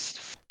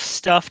box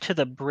stuffed to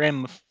the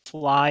brim,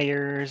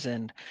 flyers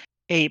and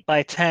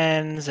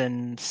 8x10s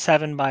and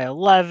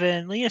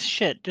 7x11.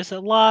 Shit. Just a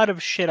lot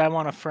of shit I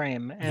want to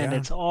frame. And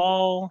it's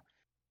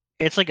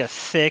like a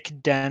thick,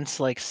 dense,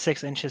 like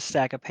 6 inches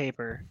stack of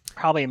paper.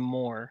 Probably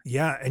more.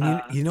 Yeah,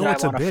 and you know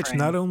what's a bitch? Frame.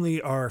 Not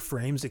only are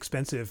frames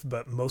expensive,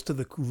 but most of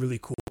the really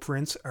cool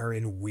prints are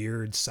in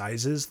weird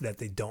sizes that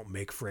they don't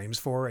make frames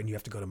for, and you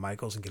have to go to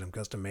Michael's and get them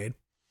custom made.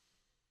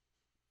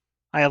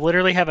 I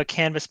literally have a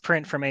canvas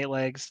print from 8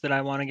 Legs that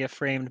I want to get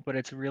framed, but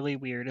it's really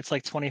weird. It's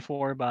like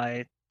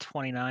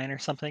 24x29 or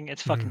something.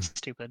 It's fucking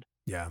stupid.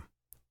 Yeah.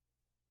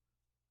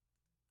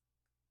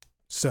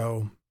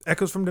 So,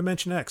 Echoes from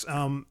Dimension X.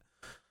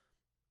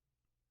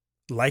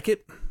 Like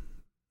it?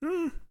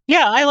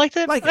 Yeah, I liked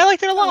it. I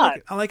liked it a lot.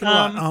 I like it a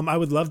lot. I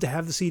would love to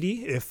have the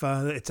CD. If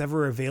it's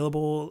ever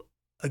available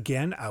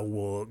again, I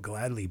will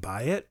gladly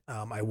buy it.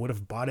 I would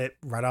have bought it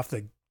right off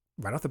the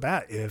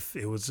bat if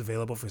it was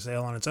available for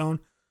sale on its own.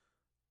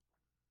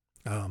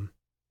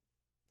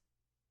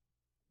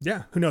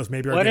 Yeah, who knows?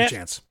 Maybe I'll get a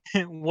chance.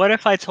 What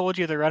if I told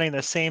you they're running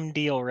the same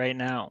deal right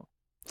now?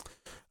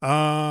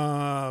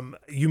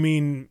 You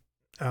mean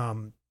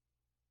a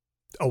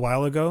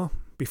while ago,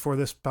 before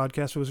this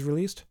podcast was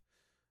released?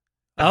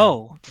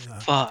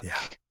 Fuck.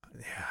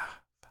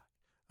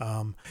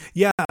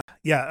 Yeah.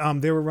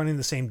 They were running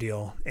the same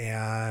deal,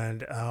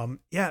 and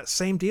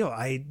same deal.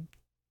 I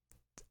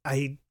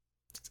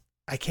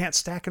can't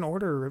stack an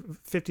order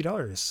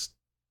 $50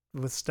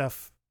 with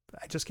stuff.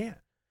 I just can't.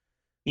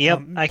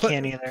 Yep, I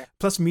can't either.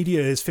 Plus,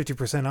 media is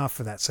 50% off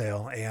for that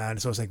sale,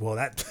 and so I was like, well,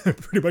 that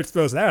pretty much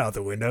throws that out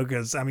the window,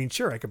 because,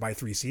 sure, I could buy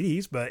 3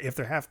 CDs, but if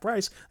they're half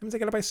price, that means I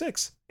gotta buy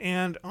 6.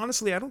 And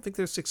honestly, I don't think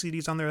there's 6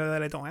 CDs on there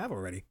that I don't have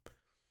already.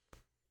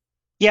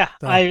 Yeah,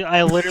 so.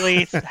 I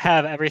literally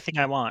have everything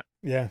I want.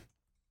 Yeah.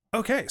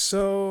 Okay,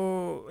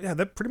 so, yeah,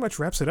 that pretty much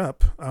wraps it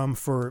up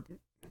for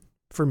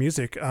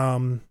music.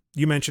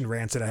 You mentioned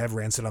Rancid. I have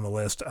Rancid on the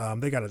list.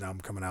 They got an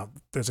album coming out.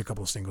 There's a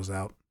couple of singles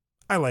out.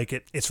 I like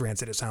it. It's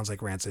Rancid. It sounds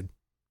like Rancid.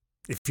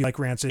 If you like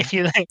Rancid, If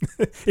you like,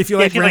 if you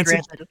like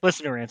Rancid,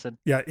 listen to Rancid.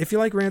 yeah. If you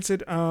like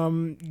Rancid,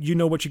 you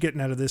know what you're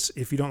getting out of this.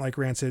 If you don't like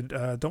Rancid,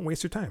 don't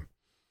waste your time.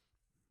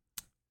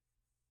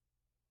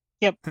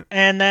 Yep.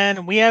 And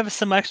then we have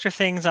some extra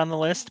things on the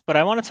list, but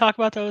I want to talk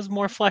about those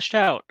more fleshed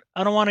out.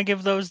 I don't want to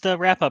give those the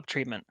wrap-up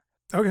treatment.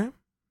 Okay.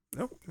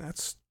 Nope.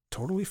 That's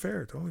totally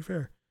fair. Totally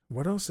fair.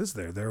 What else is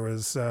there? There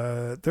was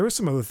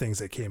some other things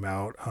that came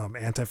out.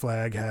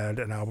 Anti-Flag had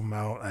an album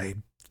out. I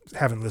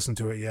haven't listened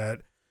to it yet.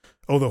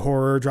 Oh, the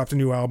Horror dropped a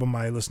new album.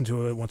 I listened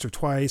to it once or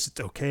twice. It's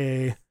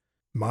okay.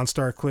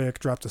 Monstar Click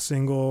dropped a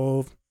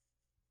single.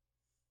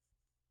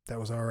 That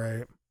was all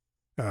right.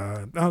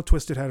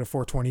 Twisted had a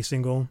 420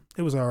 single.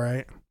 It was all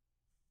right.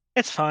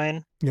 It's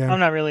fine. Yeah. I'm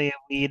not really a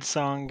lead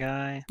song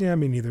guy. Yeah,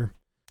 me neither.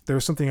 There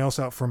was something else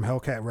out from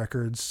Hellcat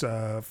Records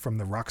from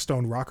the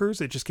Rockstone Rockers.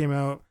 It just came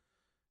out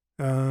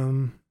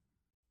in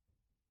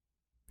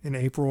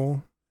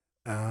April.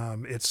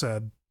 It's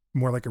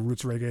more like a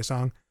roots reggae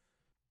song.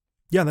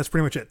 Yeah, that's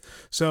pretty much it.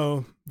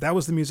 So that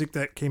was the music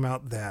that came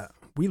out that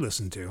we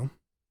listened to.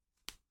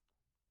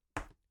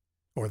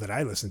 Or that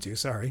I listened to,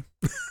 sorry.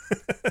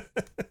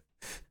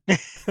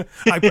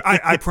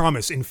 I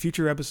promise in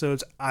future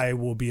episodes I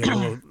will be a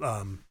little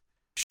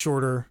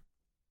shorter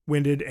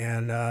winded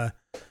and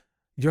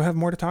you'll have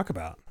more to talk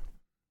about.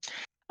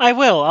 I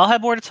will. I'll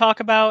have more to talk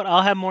about.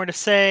 I'll have more to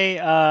say.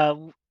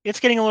 It's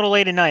getting a little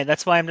late at night.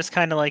 That's why I'm just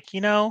kind of like,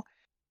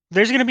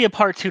 there's going to be a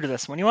part 2 to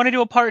this one. You want to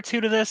do a part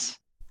 2 to this?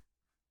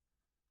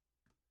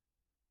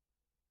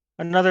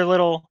 Another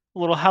little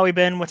how we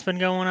been, what's been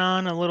going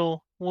on, a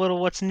little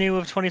what's new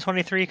of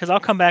 2023, because I'll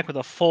come back with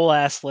a full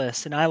ass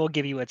list and I will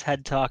give you a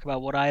TED talk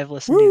about what I have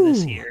listened to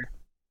this year.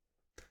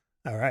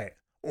 All right.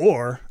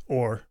 Or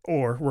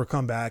we'll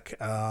come back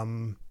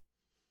for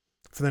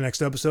the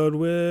next episode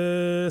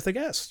with a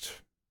guest.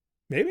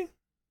 Maybe?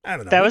 I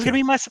don't know. That was going to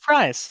be my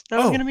surprise. That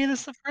was going to be the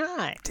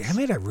surprise. Damn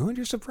it, I ruined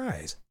your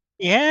surprise.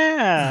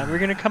 Yeah, we're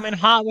going to come in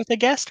hot with a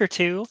guest or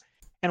two.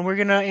 And we're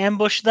going to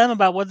ambush them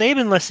about what they've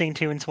been listening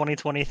to in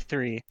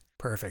 2023.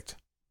 Perfect.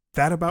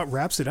 That about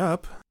wraps it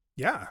up.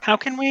 Yeah. How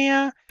can we,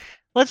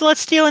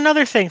 let's steal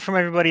another thing from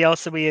everybody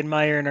else that we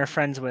admire and are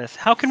friends with.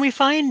 How can we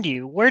find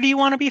you? Where do you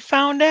want to be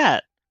found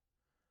at?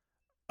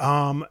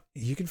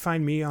 You can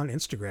find me on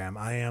Instagram.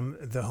 I am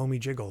the Homie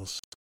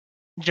Jiggles.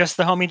 Just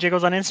the Homie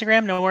Jiggles on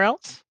Instagram? Nowhere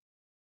else?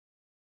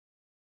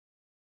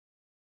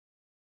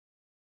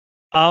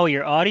 Oh,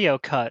 your audio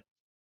cut.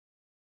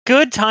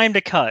 Good time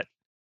to cut.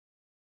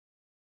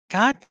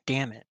 God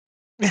damn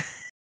it.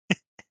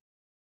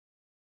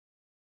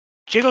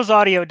 Jiggles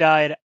audio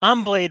died.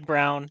 I'm Blade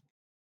Brown.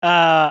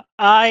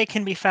 I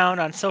can be found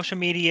on social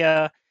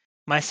media.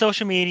 My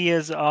social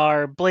medias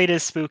are Blade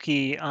is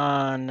Spooky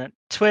on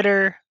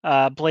Twitter.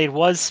 Blade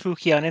was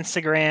Spooky on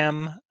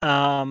Instagram.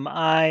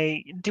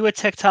 I do a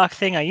TikTok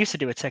thing. I used to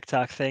do a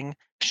TikTok thing.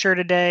 Sure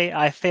today.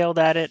 I failed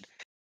at it.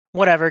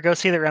 Whatever, go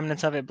see the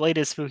remnants of it. Blade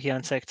is Spooky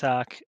on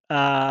TikTok.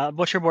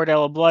 Butcher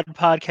Bordello Blood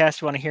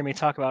podcast. You want to hear me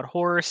talk about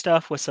horror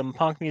stuff with some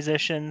punk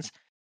musicians.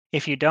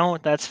 If you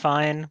don't, that's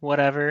fine.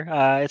 Whatever.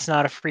 It's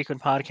not a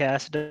frequent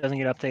podcast. It doesn't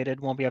get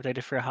updated. Won't be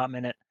updated for a hot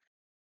minute.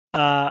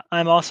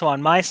 I'm also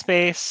on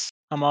MySpace.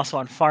 I'm also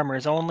on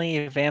Farmers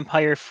Only,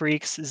 Vampire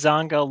Freaks,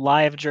 Zonga,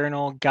 Live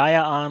Journal,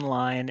 Gaia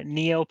Online,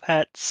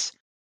 Neopets.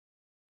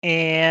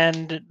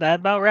 And that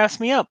about wraps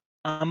me up.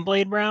 I'm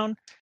Blade Brown.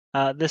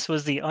 This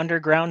was the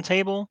Underground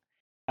Table.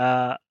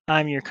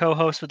 I'm your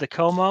co-host with the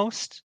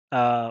co-most,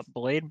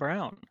 Blade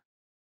Brown.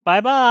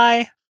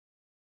 Bye-bye.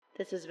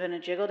 This has been a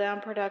Jiggle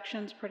Down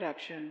Productions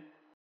production.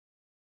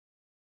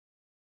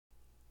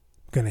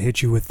 Gonna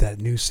hit you with that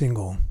new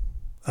single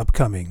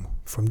upcoming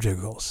from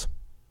Jiggles.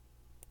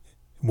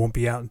 It won't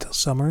be out until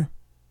summer,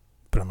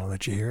 but I'm gonna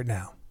let you hear it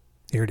now.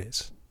 Here it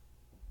is.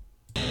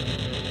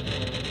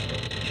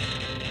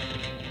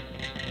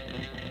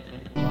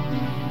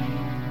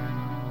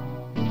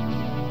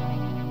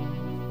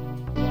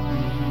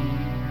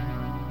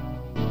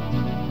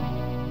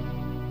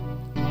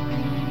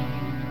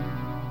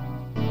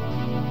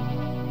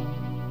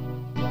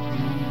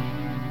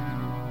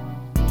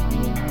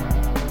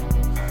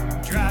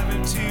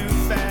 Too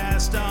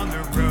fast on the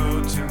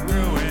road to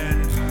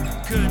ruin.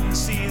 Couldn't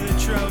see the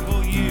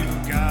trouble you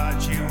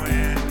got you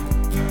in.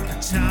 The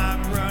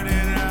time running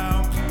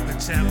out, the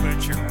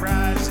temperature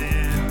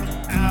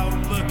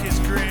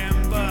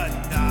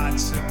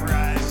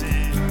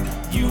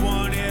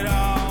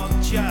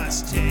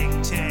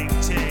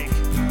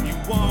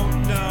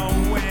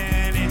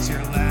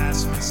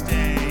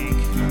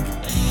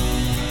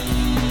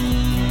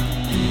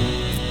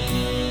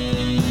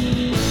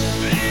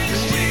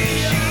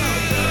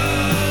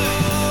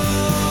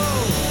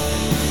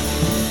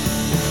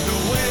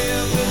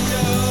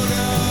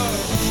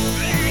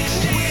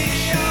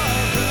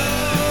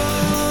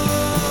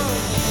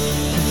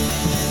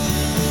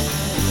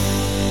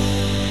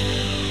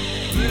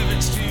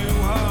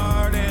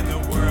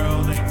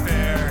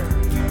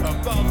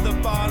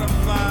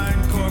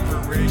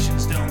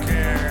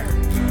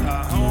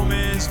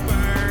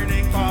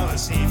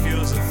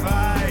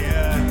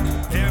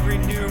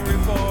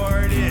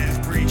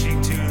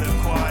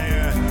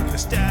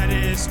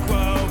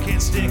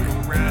can't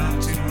stick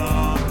around too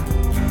long.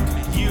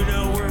 You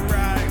know we're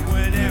right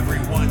when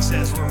everyone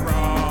says we're wrong.